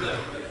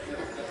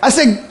 I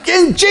said,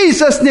 in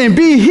Jesus' name,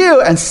 be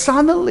healed. And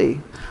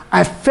suddenly,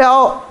 I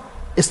felt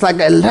it's like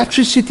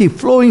electricity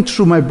flowing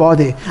through my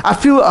body. I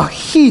feel a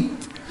heat.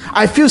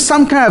 I feel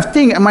some kind of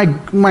thing, and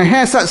my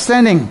hair starts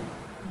standing.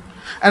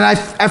 And I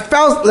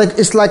felt like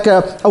it's like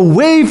a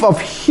wave of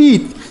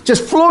heat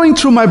just flowing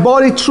through my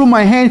body, through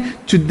my hand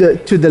to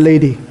the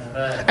lady.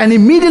 And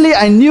immediately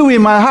I knew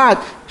in my heart,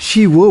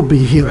 she will be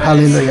healed.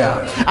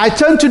 Hallelujah. I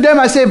turned to them,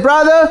 I said,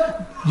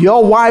 brother,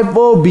 your wife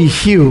will be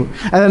healed.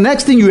 And the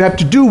next thing you have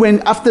to do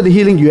after the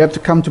healing, you have to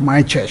come to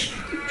my church.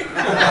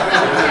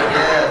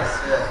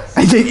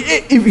 I said,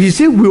 if you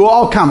see, we will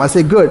all come. I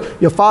said, good.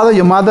 Your father,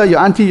 your mother, your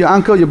auntie, your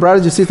uncle, your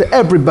brothers, your sister,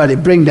 everybody,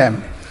 bring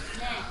them.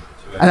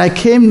 And I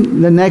came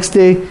the next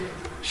day,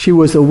 she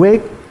was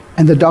awake,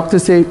 and the doctor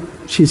said,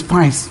 she's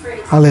fine.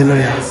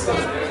 Hallelujah.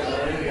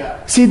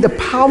 See, the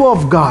power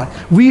of God,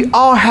 we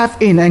all have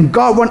in, and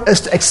God wants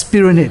us to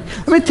experience it.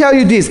 Let me tell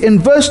you this. In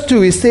verse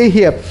 2, it says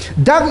here,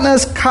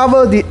 darkness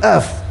covered the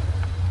earth.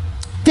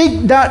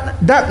 Thick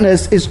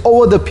darkness is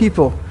over the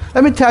people.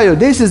 Let me tell you,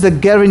 this is a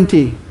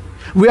guarantee.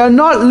 We are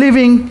not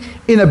living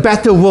in a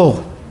better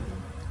world.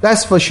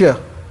 That's for sure.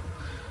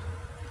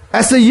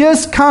 As the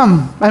years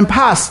come and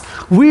pass,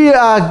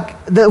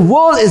 the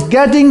world is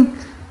getting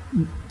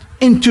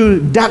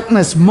into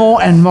darkness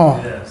more and more.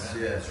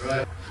 Yes,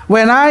 right.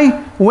 When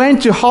I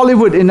went to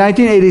Hollywood in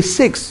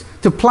 1986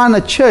 to plant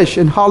a church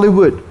in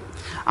Hollywood,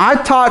 I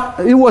thought,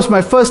 it was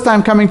my first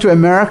time coming to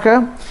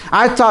America.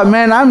 I thought,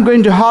 man, I'm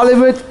going to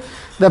Hollywood,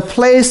 the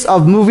place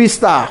of movie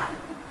star.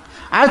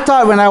 I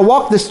thought when I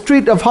walk the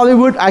street of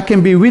Hollywood, I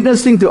can be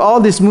witnessing to all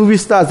these movie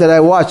stars that I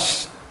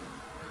watch.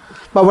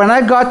 But when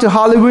I got to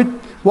Hollywood,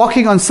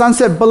 walking on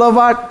Sunset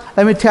Boulevard,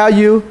 let me tell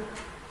you,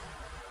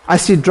 I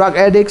see drug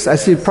addicts, I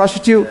see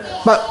prostitutes,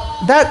 but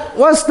that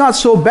was not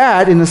so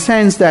bad in the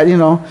sense that,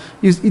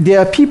 they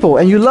are people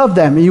and you love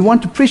them and you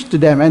want to preach to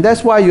them, and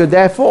that's why you're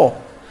there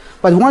for.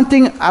 But one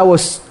thing I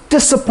was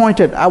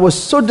disappointed, I was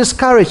so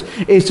discouraged,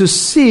 is to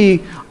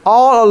see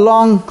all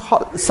along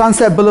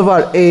Sunset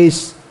Boulevard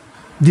is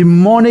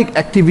demonic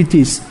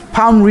activities,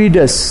 palm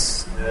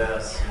readers.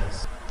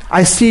 Yes.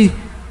 I see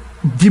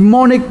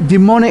demonic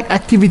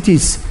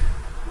activities.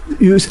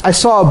 I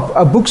saw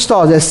a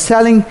bookstore that's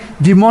selling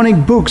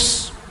demonic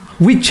books,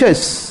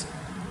 witches.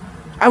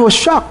 I was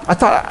shocked. I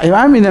thought,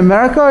 I'm in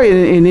America or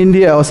in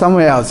India or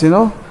somewhere else,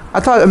 I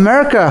thought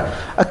America,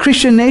 a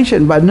Christian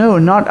nation, but no,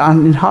 not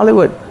in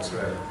Hollywood. That's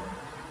right.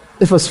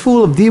 It was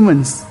full of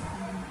demons.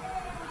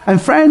 And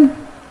friend,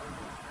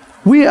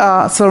 we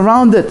are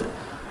surrounded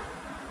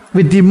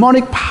with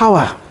demonic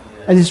power,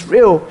 and it's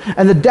real.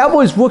 And the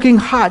devil is working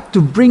hard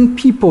to bring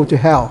people to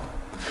hell.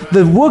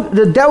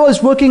 The devil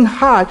is working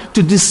hard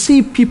to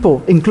deceive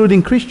people,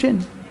 including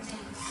Christians.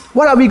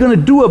 What are we going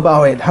to do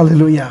about it?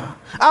 Hallelujah.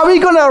 Are we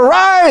going to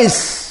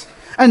rise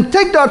and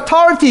take the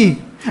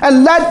authority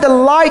and let the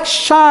light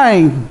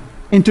shine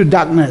into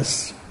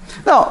darkness?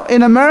 Now,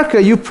 in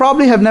America, you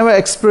probably have never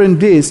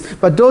experienced this,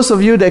 but those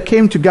of you that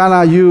came to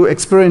Ghana, you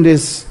experienced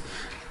this,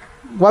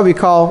 what we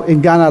call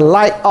in Ghana,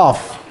 light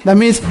off. That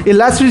means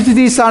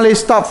electricity suddenly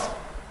stops.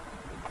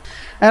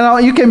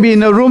 And you can be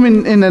in a room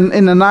in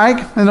the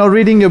night,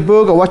 reading a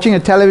book or watching a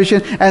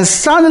television, and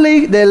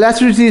suddenly the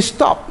electricity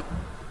stops.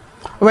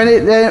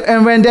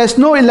 When there's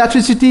no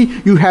electricity,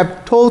 you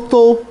have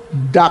total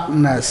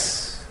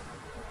darkness.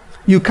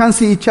 You can't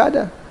see each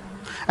other.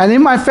 And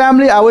in my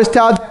family, I always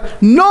tell them,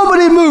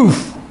 nobody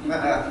move.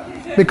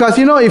 Because,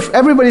 if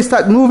everybody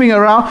starts moving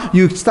around,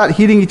 you start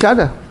hitting each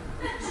other.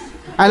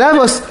 And that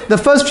was the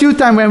first few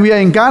times when we were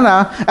in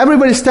Ghana,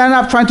 everybody stand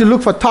up trying to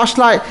look for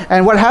torchlight,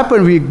 and what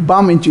happened, we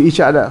bump into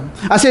each other.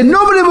 I said,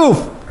 nobody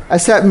move,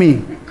 except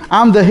me.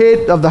 I'm the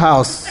head of the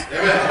house.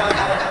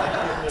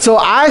 So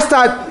I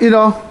start,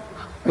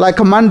 like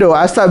commando,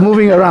 I start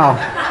moving around,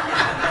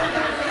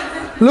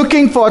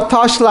 looking for a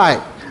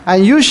torchlight.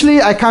 And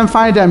usually I can't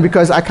find them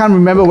because I can't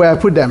remember where I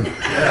put them.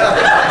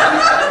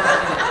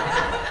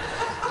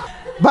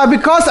 But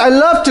because I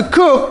love to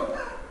cook,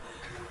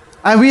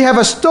 and we have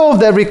a stove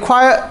that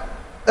requires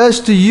us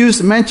to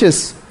use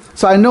matches,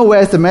 so I know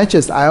where's the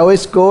matches. I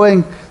always go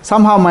and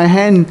somehow my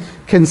hand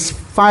can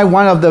find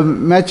one of the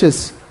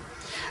matches.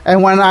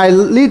 And when I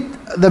lit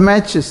the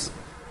matches,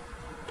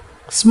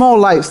 small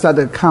light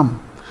started to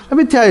come. Let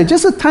me tell you,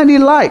 just a tiny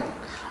light,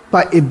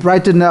 but it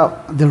brightened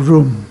up the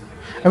room.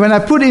 And when I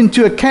put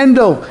into a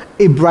candle,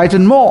 it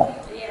brightened more.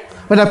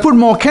 When I put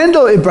more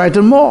candle, it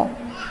brightened more.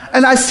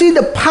 And I see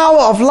the power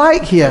of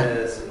light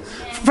here.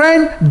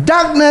 Friend,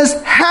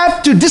 darkness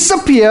have to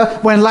disappear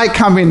when light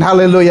comes in.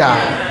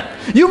 Hallelujah.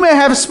 You may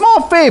have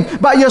small faith,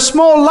 but your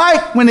small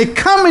light, when it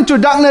comes into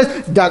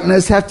darkness,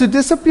 darkness have to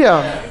disappear.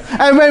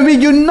 And when we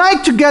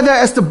unite together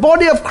as the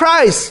body of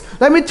Christ,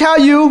 let me tell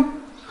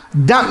you,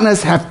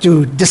 darkness have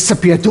to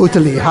disappear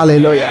totally.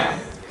 Hallelujah.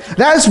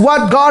 That's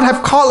what God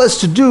have called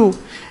us to do,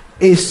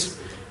 is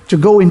to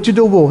go into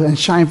the world and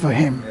shine for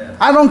Him.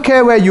 I don't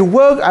care where you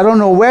work. I don't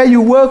know where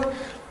you work.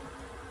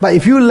 But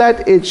if you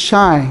let it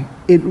shine,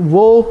 it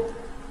will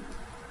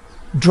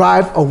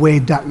drive away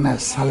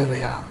darkness.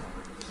 Hallelujah.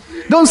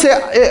 Don't say,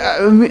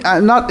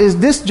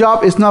 this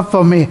job is not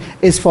for me.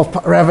 It's for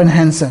Reverend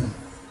Hansen.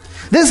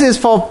 This is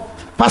for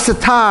Pastor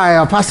Ty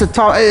or Pastor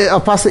Tom, or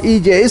Pastor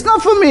EJ. It's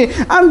not for me.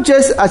 I'm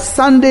just a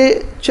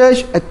Sunday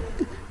church,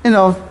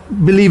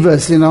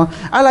 believers.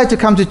 I like to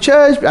come to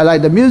church. I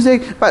like the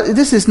music. But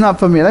this is not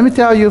for me. Let me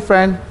tell you,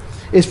 friend,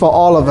 it's for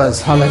all of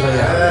us.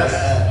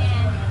 Hallelujah.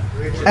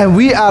 And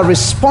we are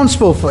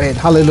responsible for it.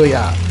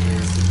 Hallelujah.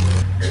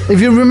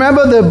 If you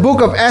remember the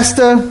book of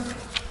Esther,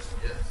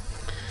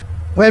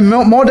 when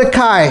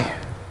Mordecai,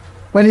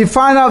 when he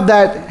found out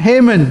that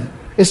Haman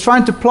is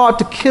trying to plot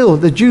to kill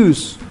the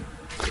Jews,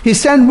 he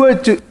sent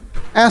word to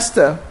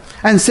Esther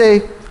and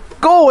say,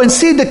 go and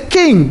see the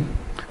king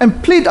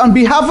and plead on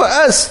behalf of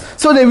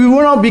us so that we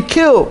will not be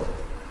killed.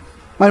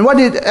 And what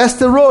did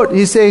Esther wrote?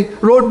 He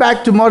wrote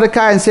back to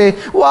Mordecai and say,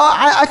 well,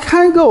 I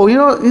can't go.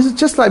 It's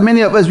just like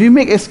many of us. We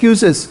make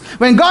excuses.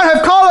 When God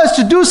have called us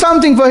to do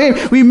something for Him,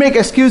 we make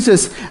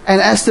excuses.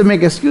 And Esther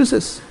make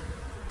excuses.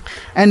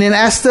 And in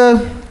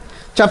Esther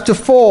chapter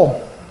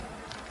 4,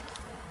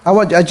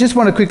 I just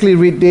want to quickly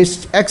read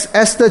this.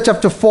 Esther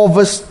chapter 4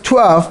 verse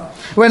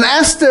 12. When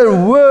Esther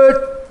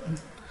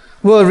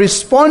were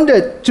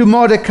responded to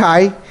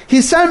Mordecai,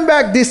 he sent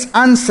back this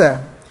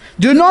answer.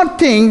 Do not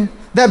think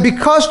that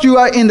because you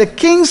are in the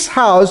king's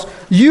house,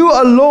 you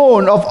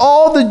alone of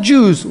all the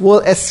Jews will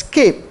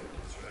escape.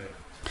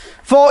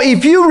 For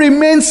if you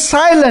remain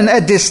silent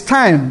at this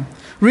time,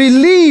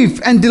 relief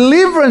and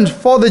deliverance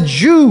for the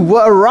Jew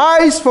will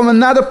arise from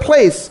another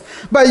place.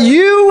 But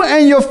you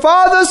and your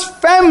father's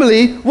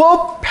family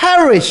will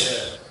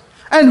perish.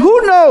 And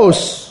who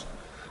knows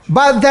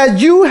but that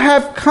you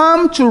have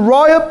come to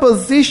royal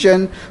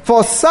position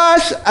for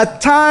such a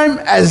time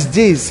as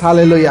this.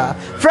 Hallelujah.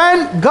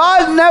 Friend,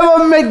 God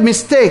never make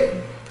mistake.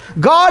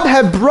 God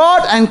have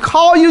brought and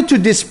called you to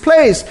this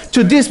place,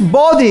 to this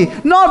body,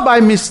 not by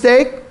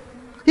mistake.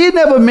 He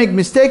never make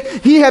mistake.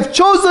 He have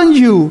chosen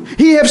you.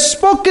 He have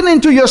spoken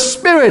into your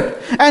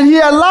spirit. And He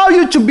allow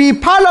you to be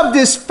part of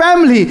this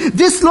family,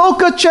 this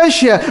local church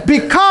here,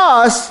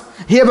 because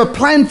He have a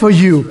plan for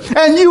you.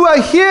 And you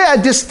are here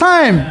at this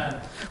time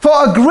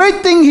for a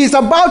great thing He's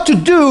about to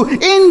do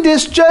in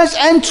this church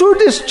and through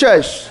this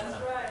church.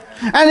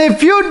 And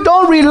if you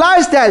don't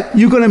realize that,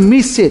 you're going to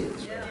miss it.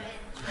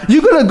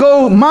 You're going to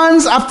go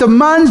months after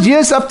months,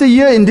 years after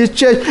year in this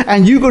church,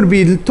 and you're going to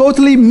be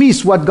totally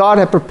miss what God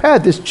has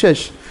prepared this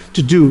church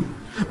to do.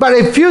 But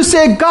if you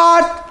say,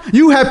 God,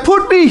 you have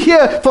put me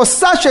here for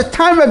such a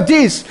time as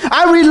this,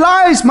 I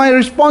realize my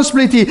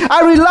responsibility.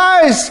 I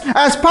realize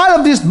as part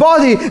of this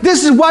body,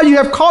 this is what you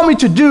have called me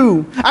to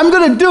do. I'm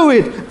going to do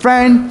it.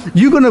 Friend,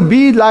 you're going to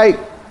be like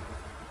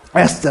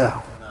Esther.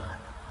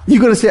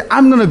 You're going to say,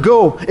 I'm going to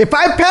go. If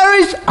I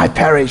perish, I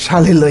perish.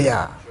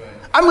 Hallelujah.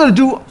 I'm going to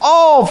do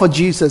all for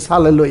Jesus.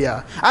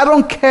 Hallelujah. I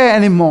don't care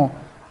anymore.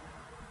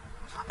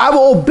 I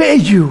will obey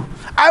you.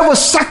 I will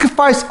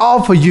sacrifice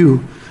all for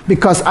you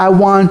because I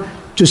want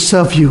to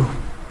serve you.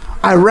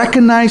 I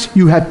recognize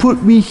you have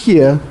put me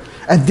here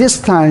at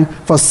this time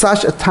for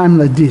such a time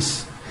like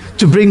this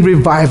to bring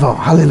revival.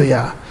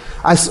 Hallelujah.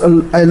 I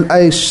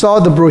saw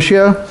the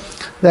brochure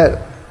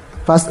that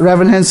Pastor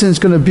Reverend Hansen is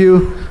going to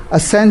build a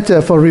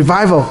center for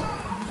revival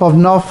for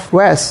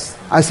Northwest.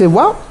 I said,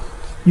 well,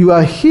 you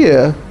are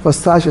here for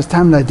such a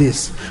time like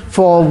this,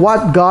 for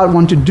what God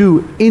wants to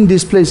do in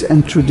this place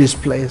and through this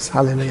place.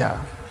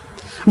 Hallelujah.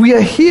 We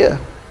are here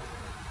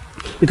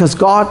because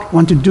God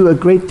wants to do a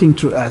great thing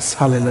through us.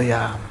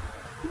 Hallelujah.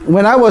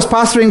 When I was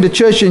pastoring the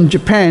church in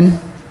Japan,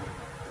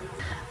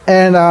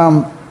 and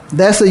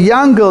there's a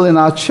young girl in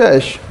our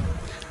church,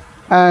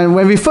 and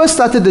when we first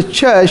started the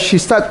church, she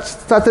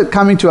started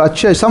coming to our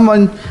church.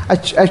 Someone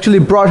actually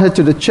brought her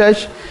to the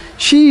church.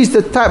 She is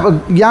the type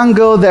of young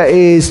girl that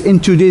is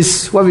into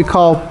this, what we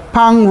call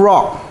punk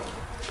rock.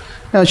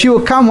 Now, she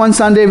will come one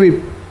Sunday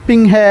with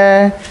pink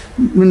hair,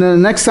 the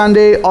next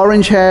Sunday,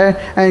 orange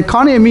hair. And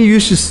Connie and me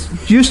used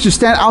to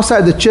stand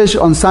outside the church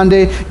on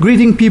Sunday,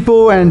 greeting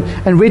people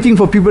and waiting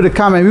for people to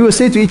come. And we would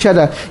say to each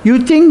other, you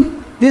think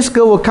this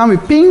girl will come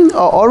with pink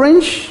or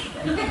orange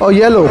or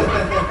yellow?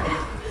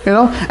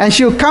 And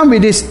she'll come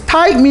with this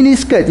tight mini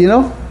skirt,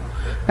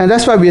 and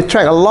that's why we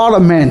attract a lot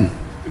of men.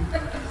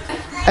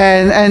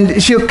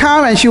 And she'll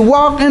come and she'll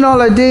walk,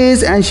 like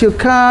this, and she'll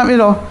come,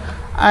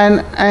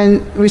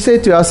 and we say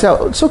to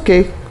ourselves, it's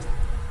okay.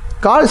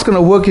 God is going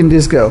to work in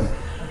this girl.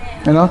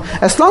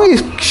 As long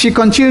as she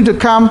continues to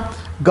come,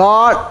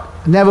 God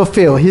never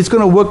fails. He's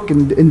going to work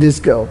in this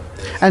girl.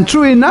 And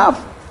true enough,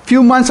 a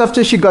few months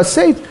after she got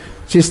saved,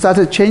 she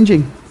started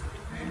changing.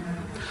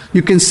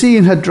 You can see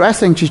in her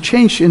dressing, she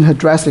changed in her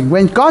dressing.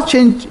 When God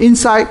changed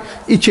inside,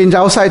 He changed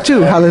outside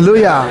too.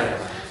 Hallelujah.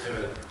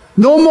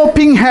 No more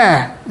pink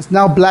hair. It's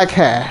now black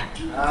hair.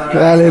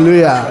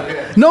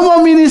 Hallelujah. No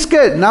more mini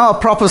skirt. Now a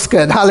proper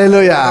skirt.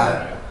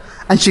 Hallelujah.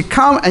 And she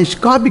come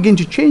and God began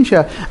to change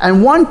her.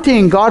 And one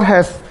thing God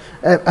has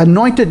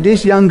anointed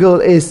this young girl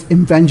is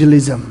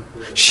evangelism.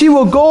 She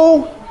will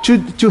go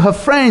to her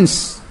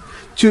friends,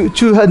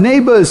 to her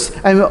neighbors,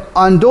 and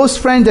on those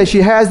friends that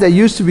she has that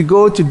used to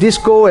go to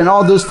disco and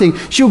all those things.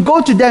 She'll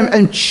go to them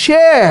and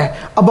share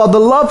about the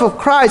love of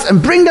Christ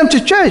and bring them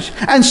to church.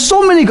 And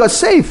so many got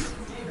saved.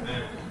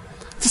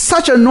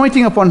 Such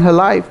anointing upon her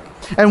life.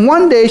 And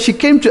one day she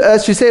came to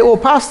us. She said, "Oh,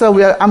 Pastor,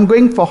 I'm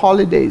going for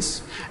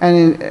holidays."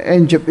 And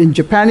in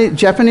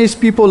Japanese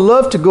people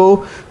love to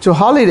go to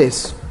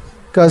holidays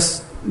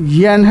because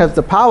yen have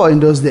the power in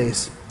those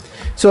days.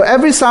 So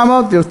every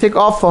summer they'll take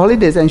off for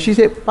holidays. And she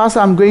said, "Pastor,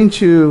 I'm going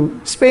to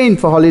Spain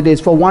for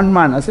holidays for 1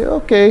 month." I said,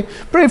 "Okay,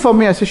 pray for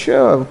me." I said,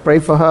 "Sure, I'll pray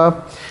for her."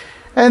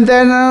 And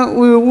then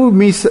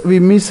we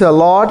miss her a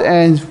lot.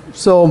 And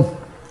so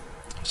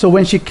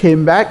when she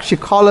came back, she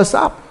called us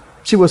up.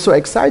 She was so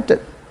excited.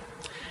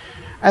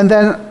 And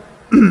then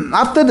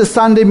after the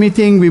Sunday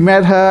meeting, we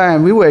met her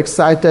and we were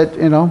excited,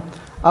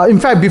 In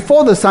fact,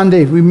 before the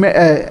Sunday, we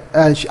met,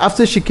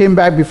 after she came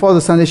back before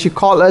the Sunday, she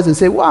called us and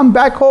said, "Well, I'm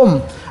back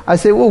home." I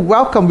said, "Well,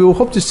 welcome. We will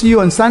hope to see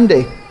you on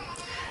Sunday."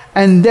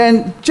 And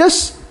then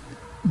just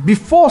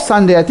before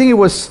Sunday, I think it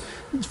was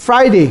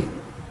Friday,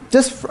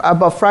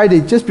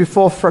 just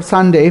before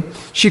Sunday,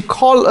 she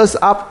called us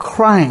up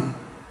crying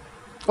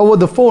over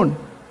the phone.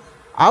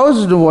 I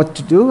wasn't know what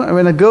to do. And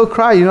when a girl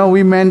cried,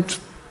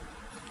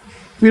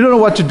 we don't know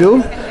what to do.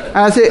 And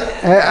I said,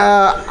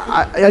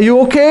 "Are you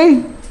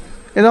okay?"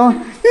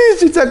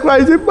 She started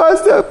crying. She said,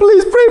 "Pastor,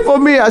 please pray for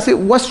me." I said,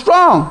 "What's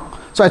wrong?"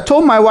 So I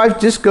told my wife,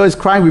 "This girl is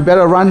crying. We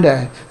better run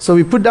there." So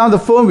we put down the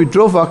phone. We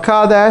drove our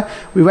car there.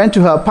 We went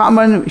to her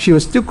apartment. She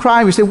was still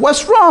crying. We said,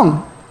 "What's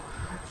wrong?"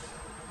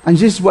 And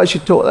this is what she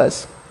told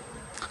us.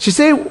 She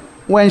said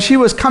when she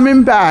was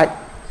coming back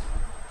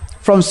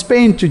from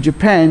Spain to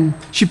Japan,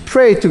 she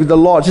prayed to the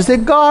Lord. She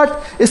said, "God,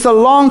 it's a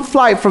long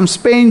flight from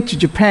Spain to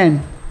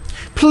Japan.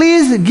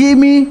 Please give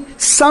me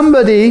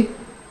somebody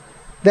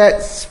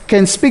that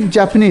can speak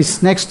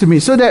Japanese next to me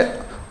so that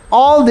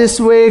all this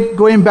way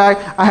going back,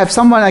 I have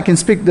someone I can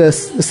speak the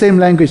same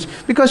language."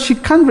 Because she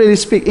can't really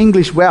speak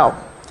English well.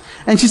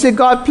 And she said,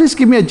 "God, please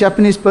give me a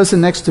Japanese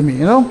person next to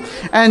me,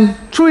 And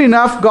true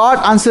enough, God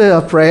answered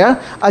her prayer.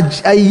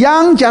 A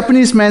young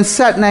Japanese man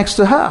sat next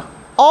to her,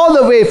 all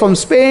the way from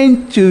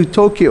Spain to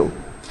Tokyo.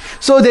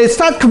 So they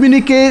start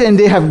communicating and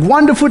they have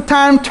wonderful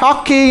time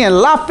talking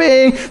and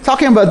laughing,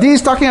 talking about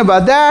this, talking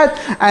about that.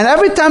 And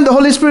every time the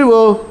Holy Spirit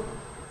will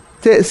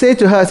say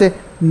to her,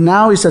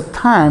 "Now is the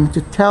time to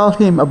tell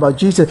him about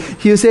Jesus."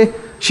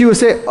 She will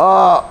say,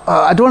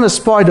 "I don't want to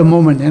spoil the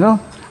moment,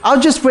 I'll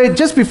just wait.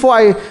 Just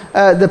before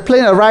the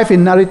plane arrives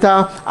in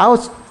Narita,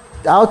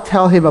 I'll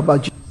tell him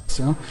about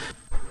Jesus."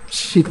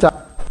 She thought,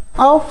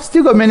 "Oh,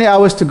 still got many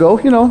hours to go,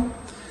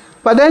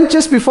 But then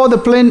just before the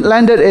plane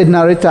landed in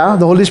Narita,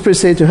 the Holy Spirit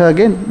said to her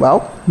again,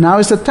 "Well, now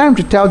is the time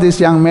to tell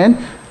this young man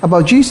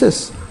about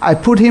Jesus. I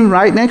put him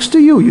right next to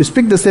you. You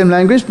speak the same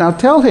language, now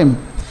tell him."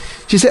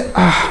 She said,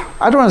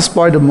 "I don't want to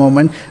spoil the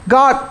moment.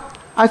 God,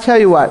 I tell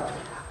you what,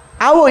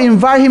 I will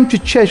invite him to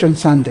church on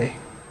Sunday.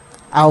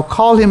 I'll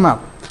call him up.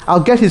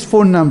 I'll get his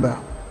phone number."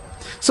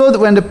 So that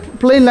when the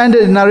plane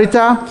landed in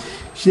Narita,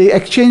 they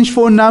exchanged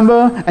phone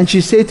number and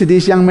she said to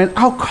this young man,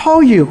 "I'll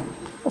call you."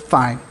 "Oh,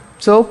 fine."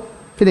 So,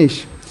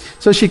 finish.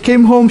 So she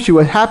came home, she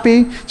was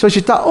happy. So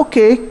she thought,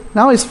 okay,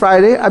 now it's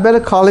Friday, I better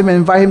call him and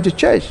invite him to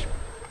church.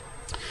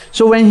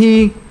 So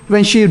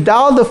when she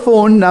dialed the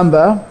phone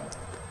number,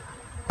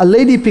 a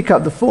lady picked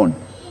up the phone.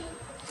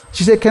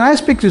 She said, "Can I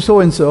speak to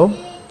so-and-so?"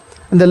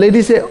 And the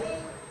lady said,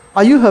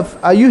 Are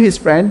you his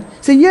friend?"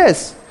 He said,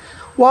 "Yes."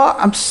 "Well,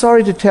 I'm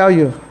sorry to tell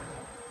you,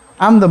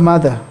 I'm the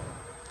mother.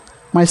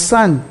 My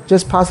son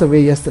just passed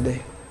away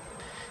yesterday.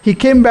 He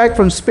came back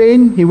from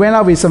Spain, he went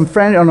out with some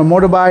friend on a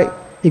motorbike,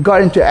 he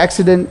got into an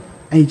accident,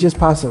 and he just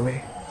passed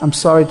away. I'm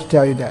sorry to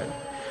tell you that."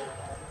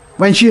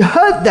 When she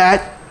heard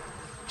that,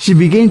 she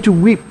began to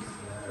weep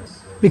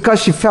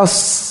because she felt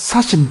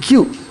such a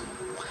guilt.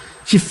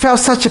 She felt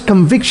such a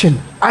conviction.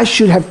 I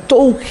should have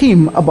told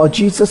him about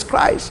Jesus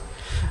Christ.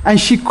 And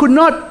she could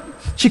not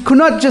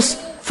just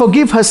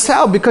forgive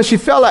herself because she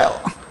felt like,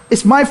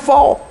 it's my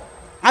fault.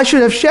 I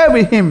should have shared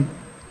with him.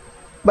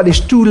 But it's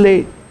too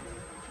late.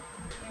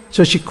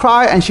 So she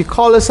cried and she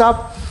called us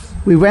up.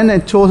 We went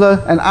and told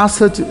her and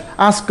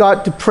asked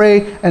God to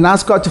pray and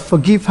ask God to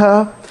forgive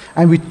her.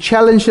 And we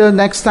challenged her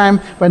next time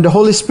when the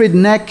Holy Spirit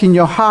knocks in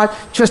your heart,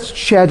 just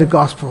share the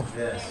gospel.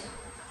 Yes.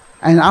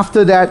 And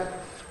after that,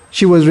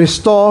 she was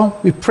restored.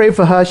 We prayed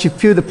for her. She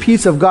felt the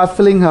peace of God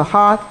filling her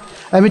heart.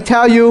 Let me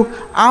tell you,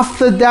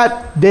 after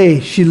that day,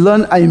 she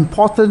learned an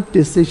important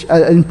decision,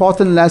 an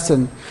important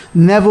lesson.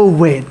 Never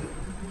wait.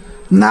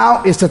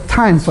 Now is the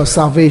time for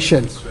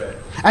salvation.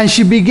 And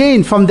she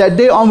began from that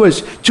day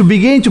onwards to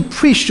begin to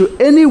preach to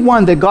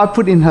anyone that God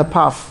put in her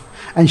path.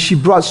 And she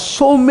brought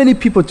so many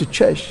people to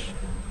church.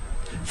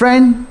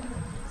 Friend,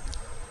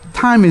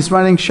 time is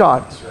running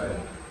short.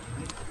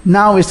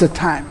 Now is the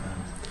time.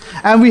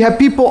 And we have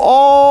people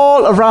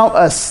all around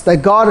us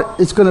that God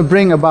is going to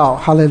bring about.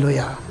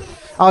 Hallelujah.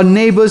 Our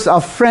neighbors,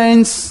 our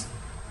friends.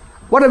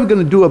 What are we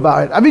going to do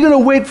about it? Are we going to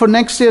wait for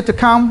next year to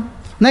come?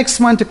 Next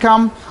month to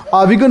come? Or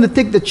are we going to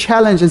take the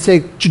challenge and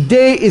say,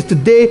 today is the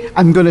day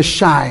I'm going to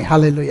shine?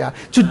 Hallelujah.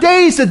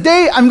 Today is the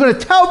day I'm going to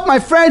tell my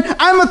friend,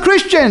 I'm a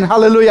Christian.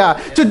 Hallelujah.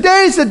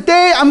 Today is the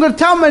day I'm going to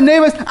tell my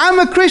neighbors, I'm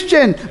a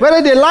Christian.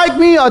 Whether they like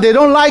me or they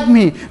don't like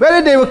me.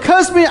 Whether they will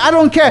curse me, I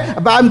don't care.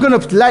 But I'm going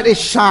to let it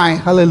shine.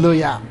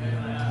 Hallelujah.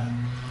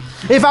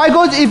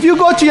 If you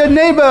go to your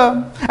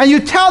neighbor and you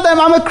tell them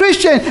I'm a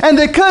Christian and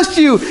they curse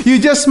you, you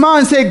just smile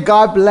and say,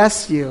 God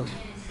bless you.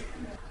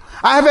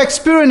 I have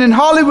experience in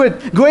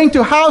Hollywood going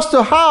to house,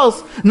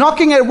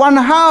 knocking at one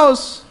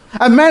house.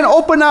 A man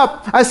open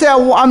up. I say,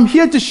 I'm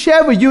here to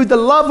share with you the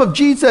love of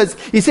Jesus.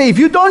 He said, if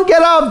you don't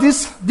get out of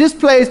this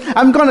place,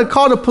 I'm going to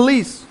call the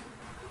police.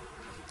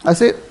 I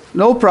said,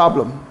 no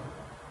problem.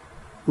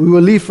 We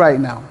will leave right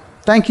now.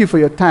 Thank you for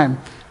your time.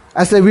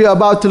 I said, we are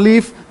about to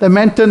leave. The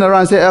man turned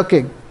around and said,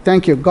 okay,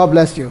 thank you. God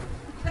bless you.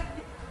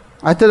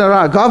 I turned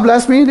around. God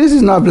bless me? This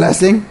is not a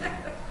blessing.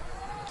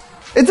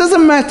 It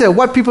doesn't matter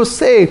what people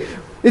say.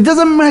 It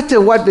doesn't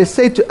matter what they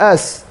say to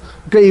us.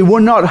 Okay, it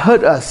will not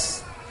hurt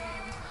us.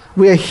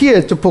 We are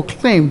here to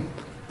proclaim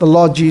the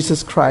Lord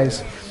Jesus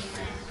Christ.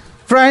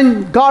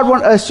 Friend, God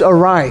wants us to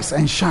arise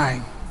and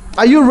shine.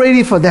 Are you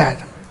ready for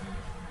that?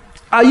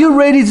 Are you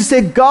ready to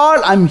say, God,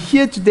 I'm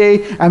here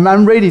today and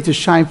I'm ready to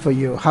shine for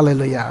you?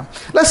 Hallelujah.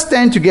 Let's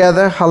stand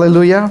together.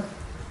 Hallelujah.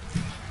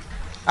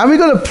 And we're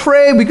going to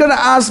pray. We're going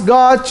to ask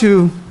God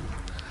to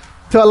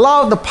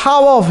allow the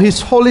power of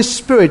His Holy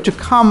Spirit to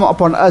come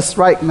upon us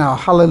right now.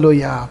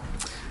 Hallelujah.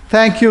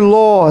 Thank you,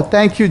 Lord.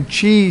 Thank you,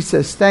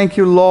 Jesus. Thank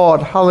you,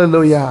 Lord.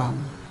 Hallelujah.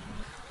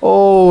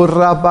 Oh,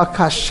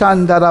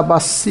 Rabakashanda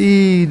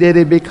Rabasi,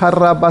 Derebeka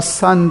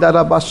Rabasanda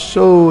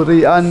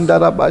Rabashori, Anda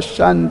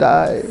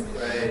Rabashandai.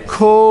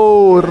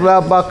 Ko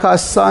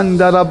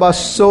Rabakasanda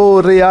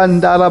Rabasori,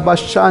 Anda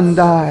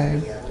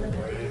Rabashandai.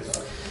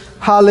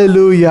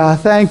 Hallelujah.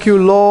 Thank you,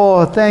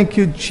 Lord. Thank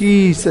you,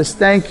 Jesus.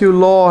 Thank you,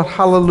 Lord.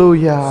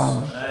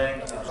 Hallelujah.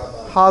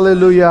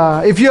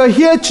 Hallelujah. If you're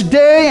here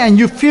today and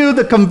you feel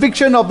the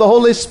conviction of the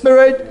Holy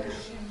Spirit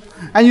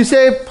and you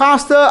say,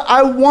 Pastor,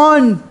 I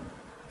want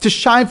to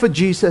shine for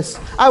Jesus.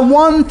 I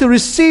want to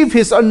receive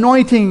His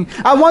anointing.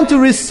 I want to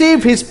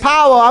receive His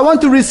power. I want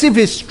to receive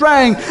His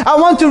strength. I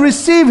want to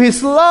receive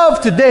His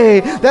love today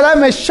that I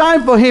may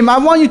shine for Him. I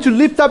want you to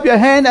lift up your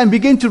hand and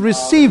begin to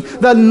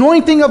receive the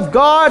anointing of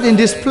God in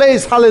this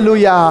place.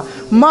 Hallelujah.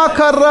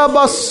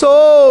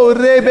 Makarabaso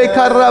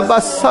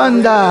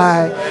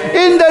rebekarabasandai.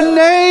 In the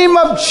name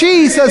of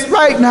Jesus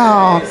right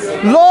now,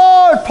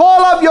 Lord,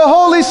 pour out your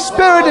Holy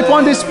Spirit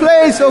upon this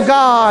place, oh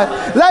God.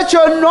 Let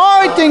your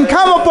anointing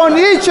come upon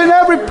each and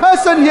every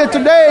person here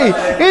today.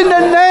 In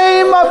the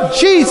name of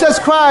Jesus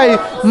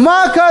Christ.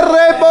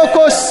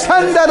 Makareboko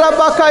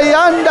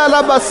sandarabakayanda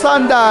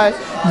rabasandai.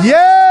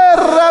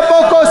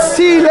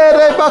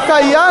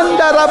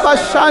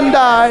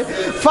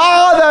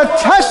 Father,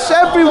 touch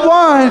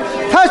everyone.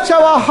 Touch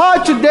our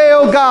heart today,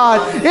 oh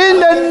God. In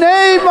the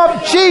name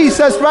of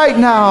Jesus right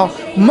now.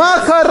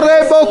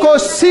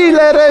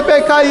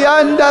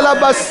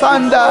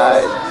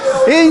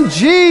 In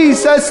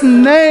Jesus'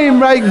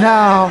 name right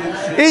now.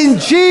 In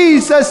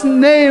Jesus'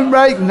 name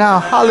right now.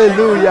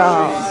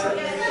 Hallelujah.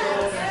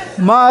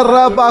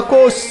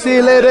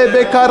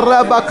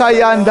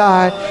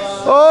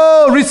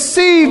 Oh,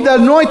 receive the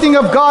anointing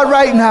of God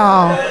right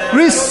now.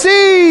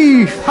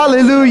 Receive.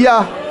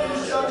 Hallelujah.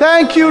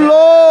 Thank you,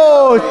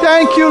 Lord.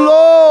 Thank you,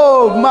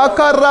 Lord.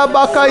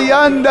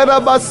 Makarabakayanda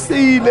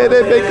rabasile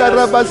rebeka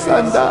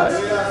rabasanda.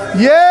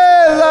 Ye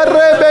la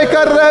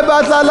rebeka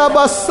rebata la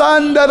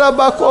basanda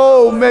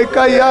rabako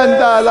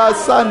mekayanda la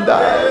sanda.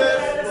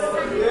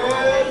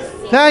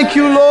 Thank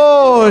you,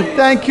 Lord.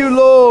 Thank you,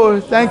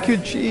 Lord. Thank you,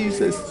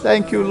 Jesus.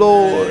 Thank you,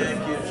 Lord.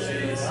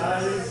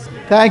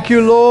 Thank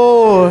you,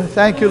 Lord.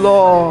 Thank you,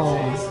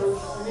 Lord.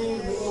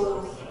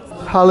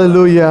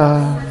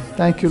 Hallelujah.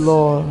 Thank you,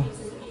 Lord.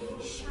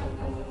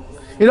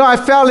 You know, I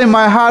felt in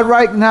my heart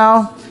right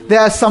now,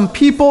 there are some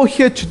people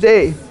here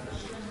today.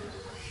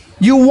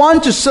 You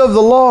want to serve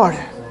the Lord.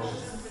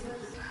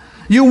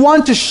 You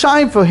want to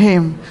shine for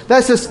Him.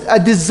 There's a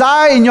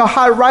desire in your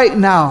heart right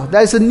now.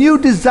 There's a new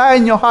desire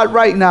in your heart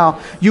right now.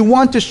 You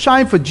want to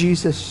shine for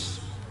Jesus.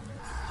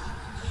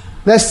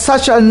 There's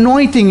such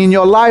anointing in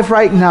your life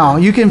right now.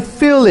 You can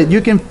feel it.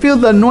 You can feel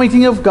the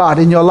anointing of God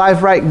in your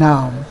life right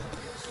now.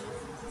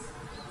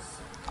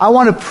 I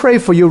want to pray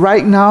for you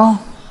right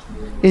now.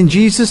 in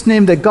Jesus'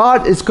 name that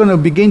God is going to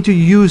begin to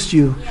use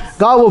you.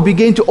 God will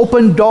begin to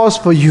open doors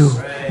for you.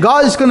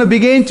 God is going to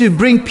begin to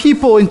bring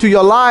people into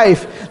your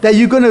life that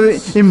you're going to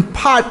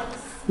impart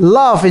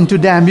love into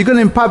them. You're going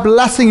to impart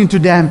blessing into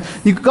them.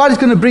 God is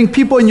going to bring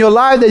people in your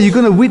life that you're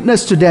going to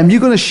witness to them. You're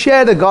going to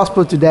share the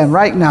gospel to them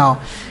right now.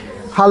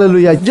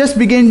 Hallelujah. Just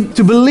begin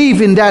to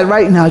believe in that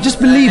right now. Just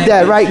believe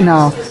that right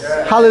now.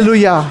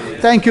 Hallelujah.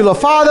 Thank you, Lord.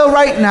 Father,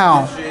 right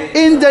now,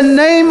 in the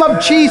name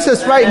of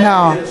Jesus right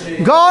now,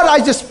 God, I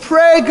just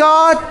pray,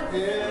 God,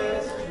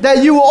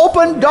 that you will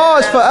open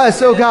doors for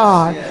us, oh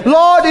God.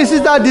 Lord, this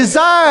is our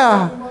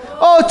desire,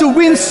 oh, to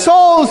win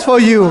souls for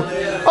you.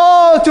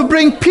 Oh, to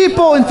bring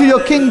people into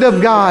your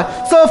kingdom, God.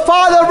 So,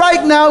 Father,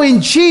 right now,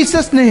 in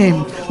Jesus'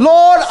 name,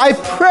 Lord, I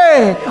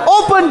pray,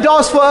 open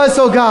doors for us,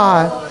 oh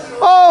God.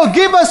 Oh,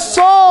 give us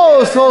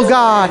souls, oh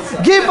God.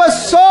 Give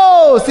us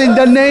souls in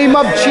the name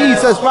of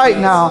Jesus right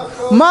now.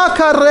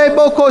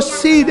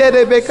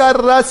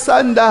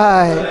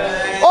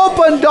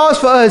 Open doors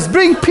for us.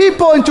 Bring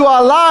people into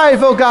our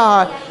life, oh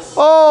God.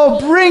 Oh,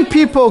 bring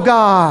people,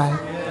 God.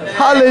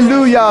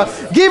 Hallelujah.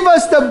 Give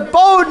us the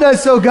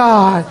boldness, oh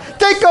God.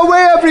 Take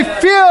away every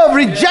fear of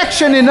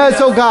rejection in us,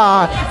 oh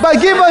God.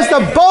 But give us the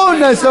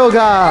boldness, oh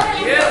God.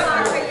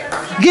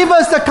 Give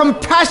us the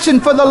compassion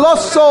for the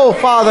lost soul,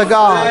 Father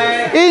God.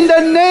 In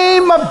the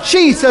name of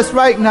Jesus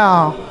right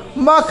now.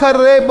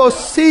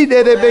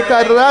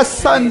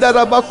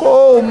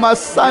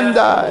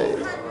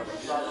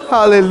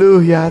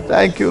 Hallelujah.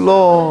 Thank you,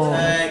 Lord.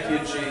 Thank you,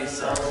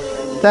 Jesus.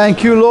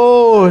 Thank you,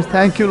 Lord.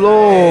 Thank you,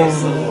 Lord.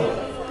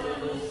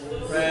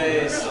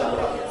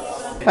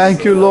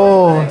 Thank you,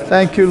 Lord.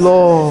 Thank you,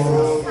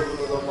 Lord.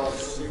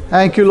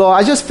 Thank you, Lord.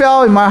 I just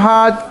felt in my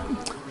heart,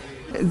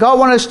 God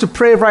wants us to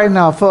pray right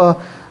now for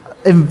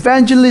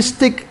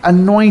evangelistic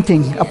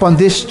anointing upon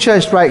this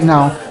church right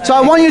now. So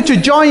I want you to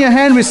join your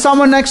hand with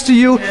someone next to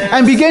you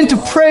and begin to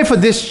pray for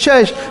this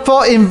church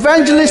for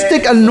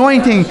evangelistic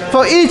anointing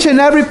for each and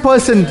every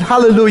person.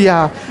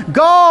 Hallelujah.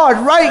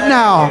 God, right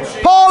now,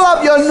 pour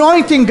up your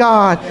anointing,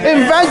 God.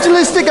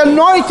 Evangelistic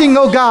anointing,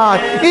 oh God,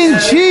 in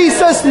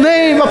Jesus'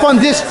 name upon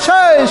this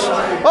church.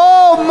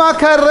 Oh,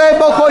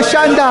 Makarebo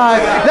Koshanda,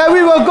 that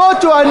we will go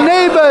to our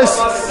neighbors,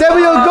 that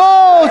we will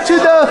go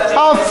to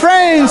our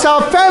friends,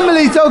 our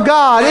families, oh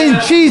God, in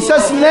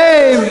Jesus'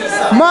 name.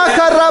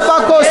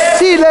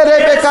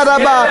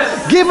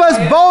 Give us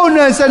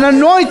boldness and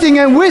anointing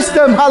and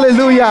wisdom,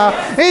 hallelujah,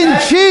 in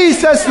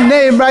Jesus'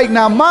 name right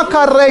now.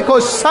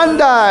 Makareko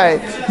Sandai,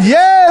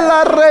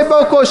 Yela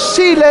Reboko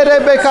Shile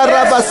Rebeka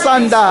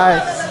Rabasandai,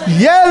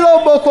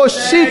 Yelo Boko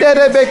Shide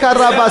Rebeka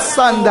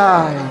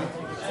Rabasandai.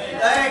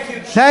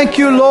 Thank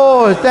you,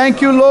 Lord.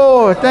 Thank you,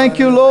 Lord. Thank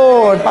you,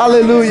 Lord.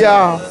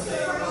 Hallelujah.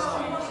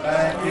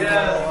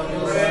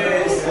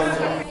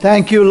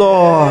 Thank you,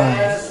 Lord.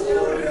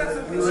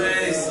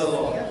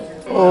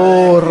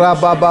 Oh,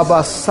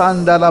 Rabababa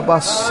Sandala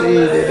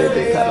Baside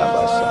Rebeka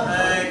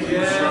Rabasandai.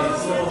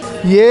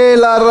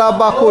 Yela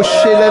Rabako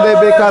Shile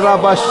Rebeka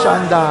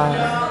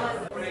Rabasandai.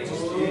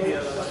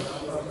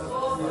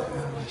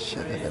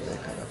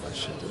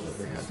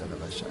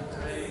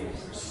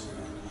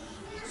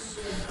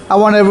 I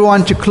want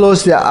everyone to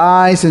close their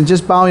eyes and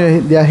just bow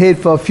their head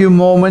for a few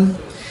moments.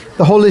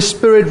 The Holy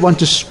Spirit wants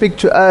to speak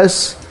to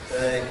us.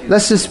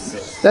 Let's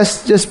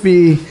just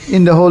be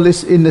in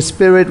the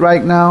Spirit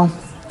right now.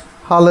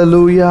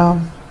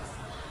 Hallelujah.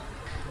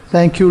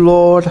 Thank you,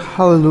 Lord.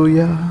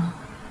 Hallelujah.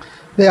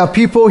 There are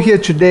people here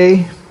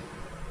today.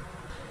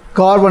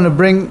 God wants to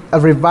bring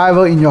a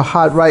revival in your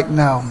heart right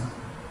now.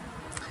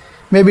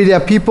 Maybe there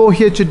are people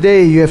here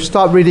today, you have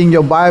stopped reading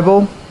your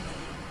Bible.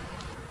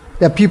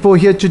 There are people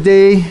here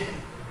today,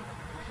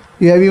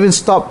 you have even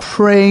stopped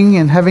praying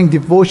and having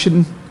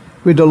devotion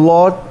with the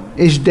Lord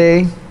each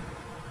day.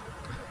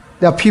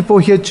 There are people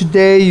here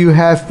today, you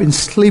have been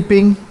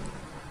sleeping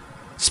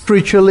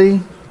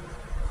spiritually,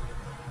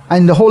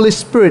 and the Holy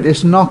Spirit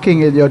is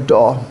knocking at your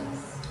door.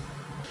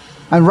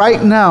 And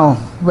right now,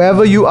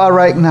 wherever you are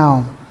right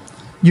now,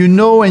 you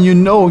know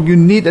you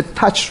need a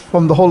touch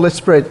from the Holy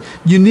Spirit.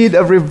 You need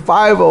a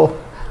revival,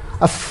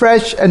 a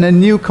fresh and a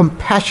new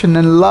compassion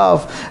and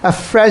love, a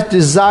fresh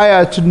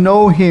desire to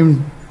know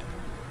Him.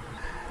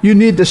 You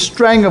need the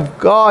strength of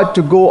God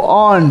to go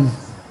on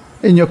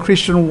in your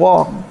Christian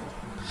walk.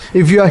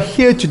 If you are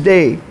here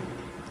today,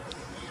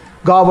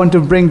 God wants to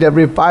bring that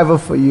revival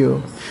for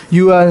you.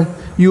 You are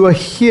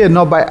here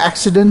not by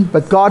accident,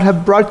 but God has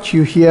brought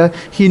you here.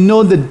 He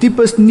knows the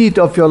deepest need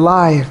of your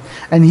life,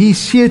 and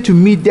He's here to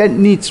meet that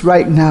needs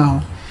right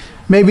now.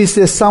 Maybe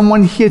there's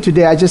someone here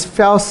today. I just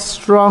felt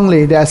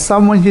strongly there's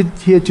someone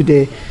here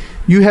today.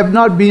 You have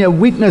not been a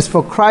witness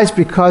for Christ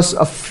because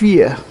of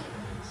fear.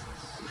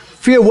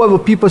 Fear what will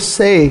people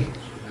say?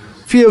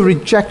 Fear of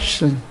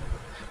rejection.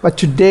 But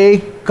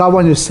today, God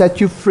wants to set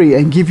you free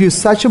and give you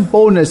such a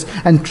boldness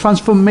and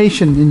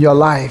transformation in your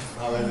life.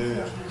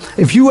 Hallelujah.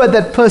 If you are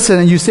that person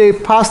and you say,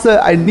 Pastor,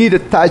 I need a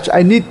touch,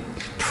 I need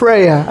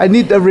prayer. I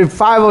need a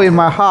revival in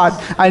my heart.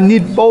 I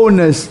need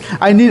boldness.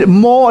 I need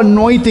more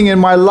anointing in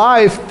my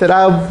life that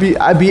I'll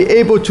be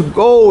able to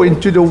go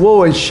into the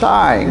world and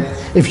shine.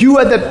 If you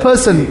are that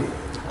person,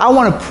 I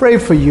want to pray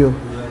for you.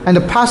 And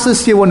the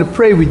pastors here want to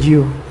pray with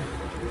you.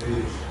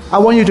 I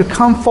want you to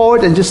come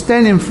forward and just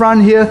stand in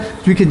front here.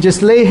 You can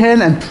just lay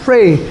hand and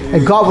pray,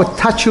 and God will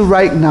touch you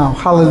right now.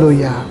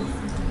 Hallelujah.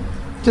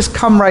 Just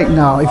come right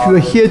now. If you are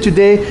here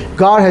today,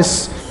 God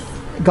is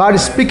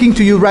speaking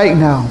to you right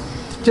now.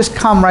 Just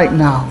come right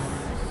now.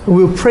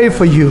 We'll pray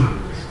for you.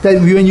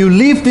 That when you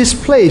leave this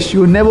place, you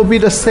will never be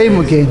the same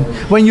again.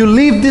 When you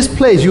leave this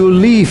place, you will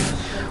leave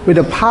with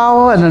the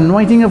power and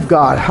anointing of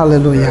God.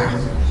 Hallelujah.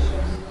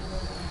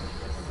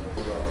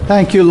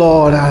 Thank you,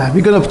 Lord.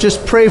 We're going to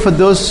just pray for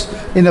those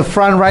in the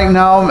front right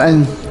now,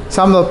 and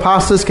some of the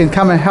pastors can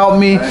come and help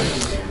me.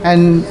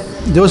 And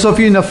those of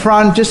you in the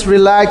front, just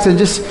relax and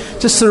just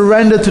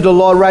surrender to the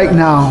Lord right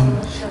now.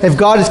 If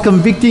God is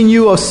convicting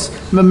you of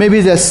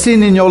maybe there's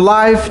sin in your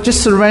life,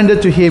 just surrender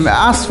to Him.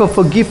 Ask for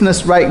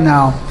forgiveness right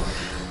now.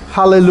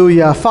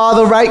 Hallelujah.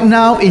 Father, right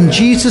now, in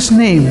Jesus'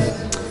 name,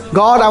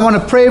 God, I want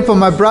to pray for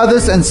my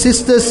brothers and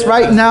sisters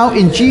right now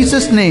in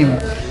Jesus' name.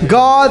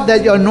 God,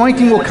 that your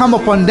anointing will come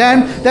upon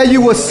them, that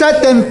you will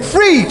set them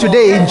free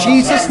today in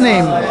Jesus'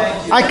 name.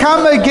 I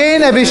come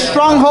again, every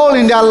stronghold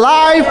in their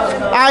life,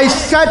 I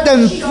set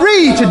them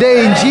free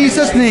today in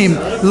Jesus' name.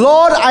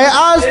 Lord, I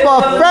ask for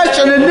a fresh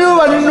and a new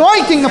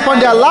anointing upon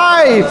their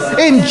life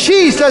in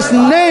Jesus'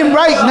 name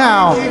right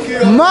now.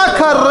 In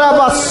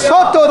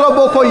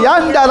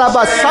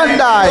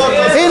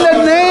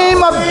the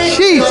name of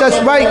Jesus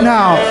right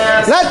now.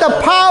 Let the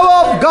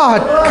power of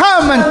God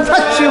come and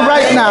touch you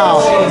right now.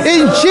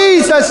 In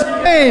Jesus'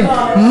 name.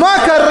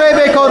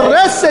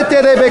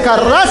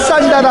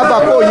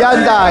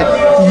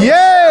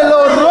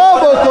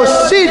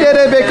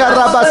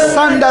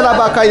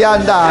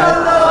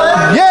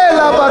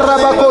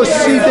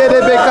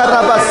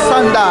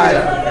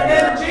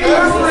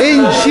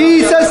 In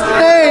Jesus'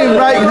 name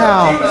right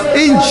now.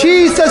 In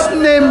Jesus'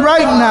 name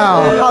right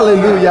now.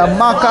 Hallelujah.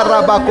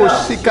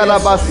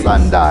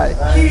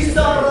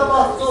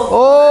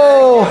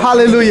 Oh,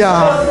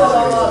 hallelujah.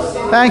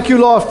 Thank you,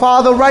 Lord.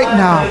 Father, right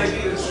now,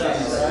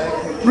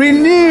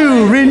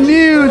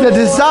 renew the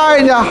desire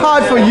in their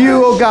heart for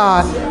you, oh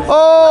God.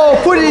 Oh,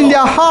 put in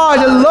their heart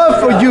a love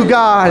for you,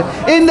 God.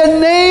 In the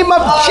name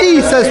of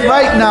Jesus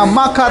right now.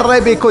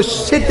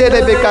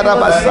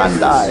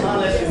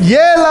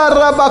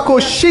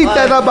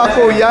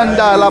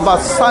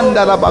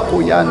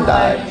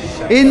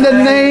 In the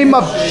name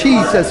of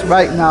Jesus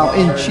right now.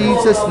 In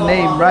Jesus'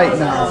 name right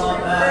now.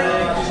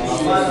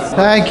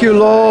 Thank you,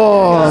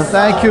 Lord.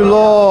 Thank you,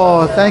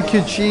 Lord. Thank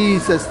you,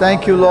 Jesus.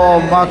 Thank you,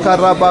 Lord.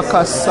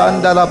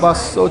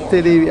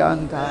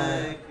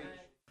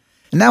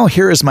 Now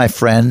here is my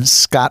friend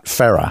Scott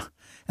Farah,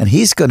 and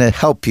he's going to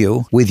help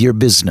you with your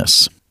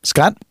business.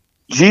 Scott?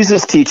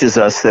 Jesus teaches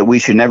us that we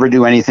should never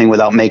do anything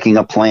without making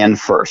a plan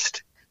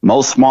first.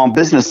 Most small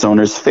business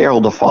owners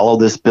fail to follow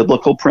this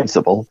biblical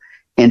principle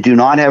and do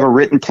not have a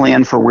written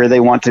plan for where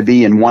they want to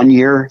be in 1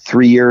 year,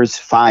 3 years,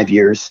 5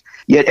 years.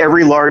 Yet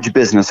every large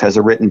business has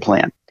a written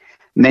plan.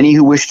 Many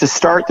who wish to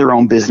start their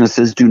own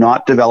businesses do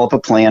not develop a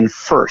plan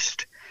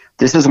first.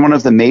 This is one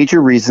of the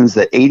major reasons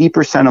that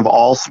 80% of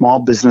all small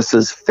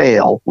businesses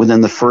fail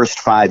within the first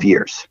 5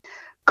 years.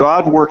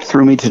 God worked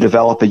through me to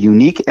develop a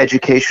unique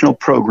educational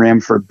program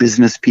for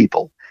business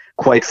people.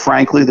 Quite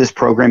frankly, this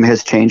program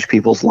has changed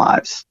people's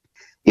lives.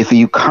 If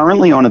you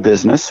currently own a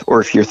business, or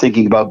if you're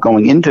thinking about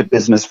going into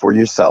business for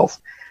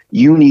yourself,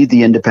 you need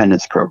the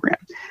Independence Program.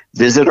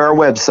 Visit our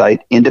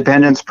website,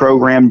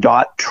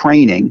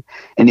 independenceprogram.training,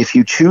 and if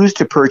you choose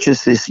to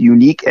purchase this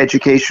unique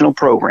educational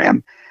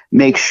program,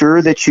 make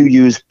sure that you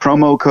use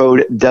promo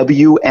code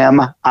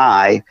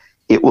WMI.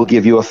 It will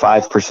give you a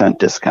 5%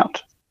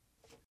 discount.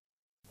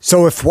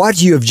 So if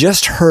what you have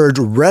just heard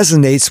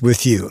resonates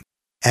with you,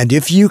 and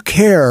if you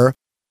care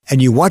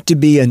and you want to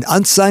be an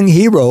unsung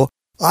hero,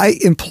 I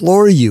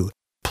implore you,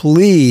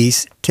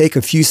 please take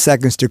a few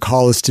seconds to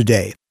call us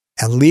today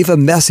and leave a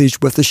message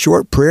with a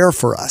short prayer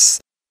for us,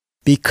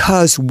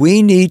 because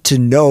we need to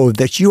know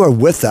that you are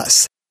with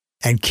us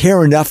and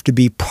care enough to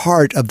be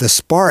part of the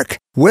spark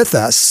with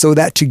us so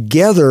that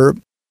together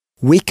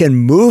we can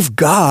move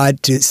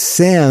God to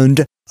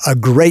send a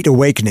great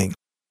awakening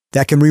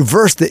that can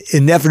reverse the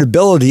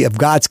inevitability of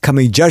God's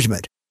coming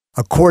judgment,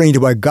 according to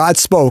what God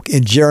spoke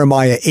in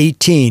Jeremiah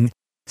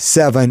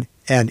 18:7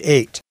 and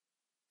 8.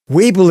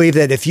 We believe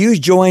that if you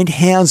join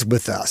hands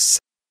with us,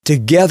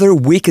 together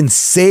we can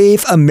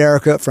save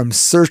America from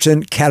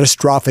certain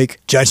catastrophic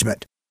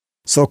judgment.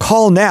 So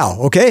call now,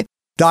 okay?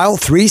 Dial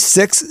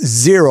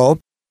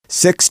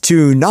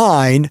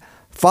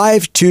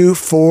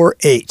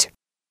 360-629-5248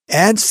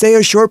 and say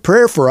a short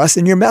prayer for us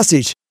in your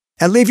message,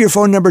 and leave your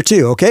phone number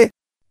too, okay?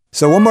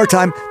 So one more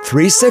time,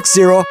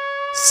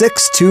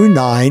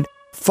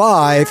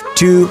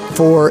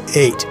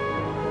 360-629-5248.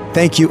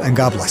 Thank you and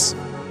God bless.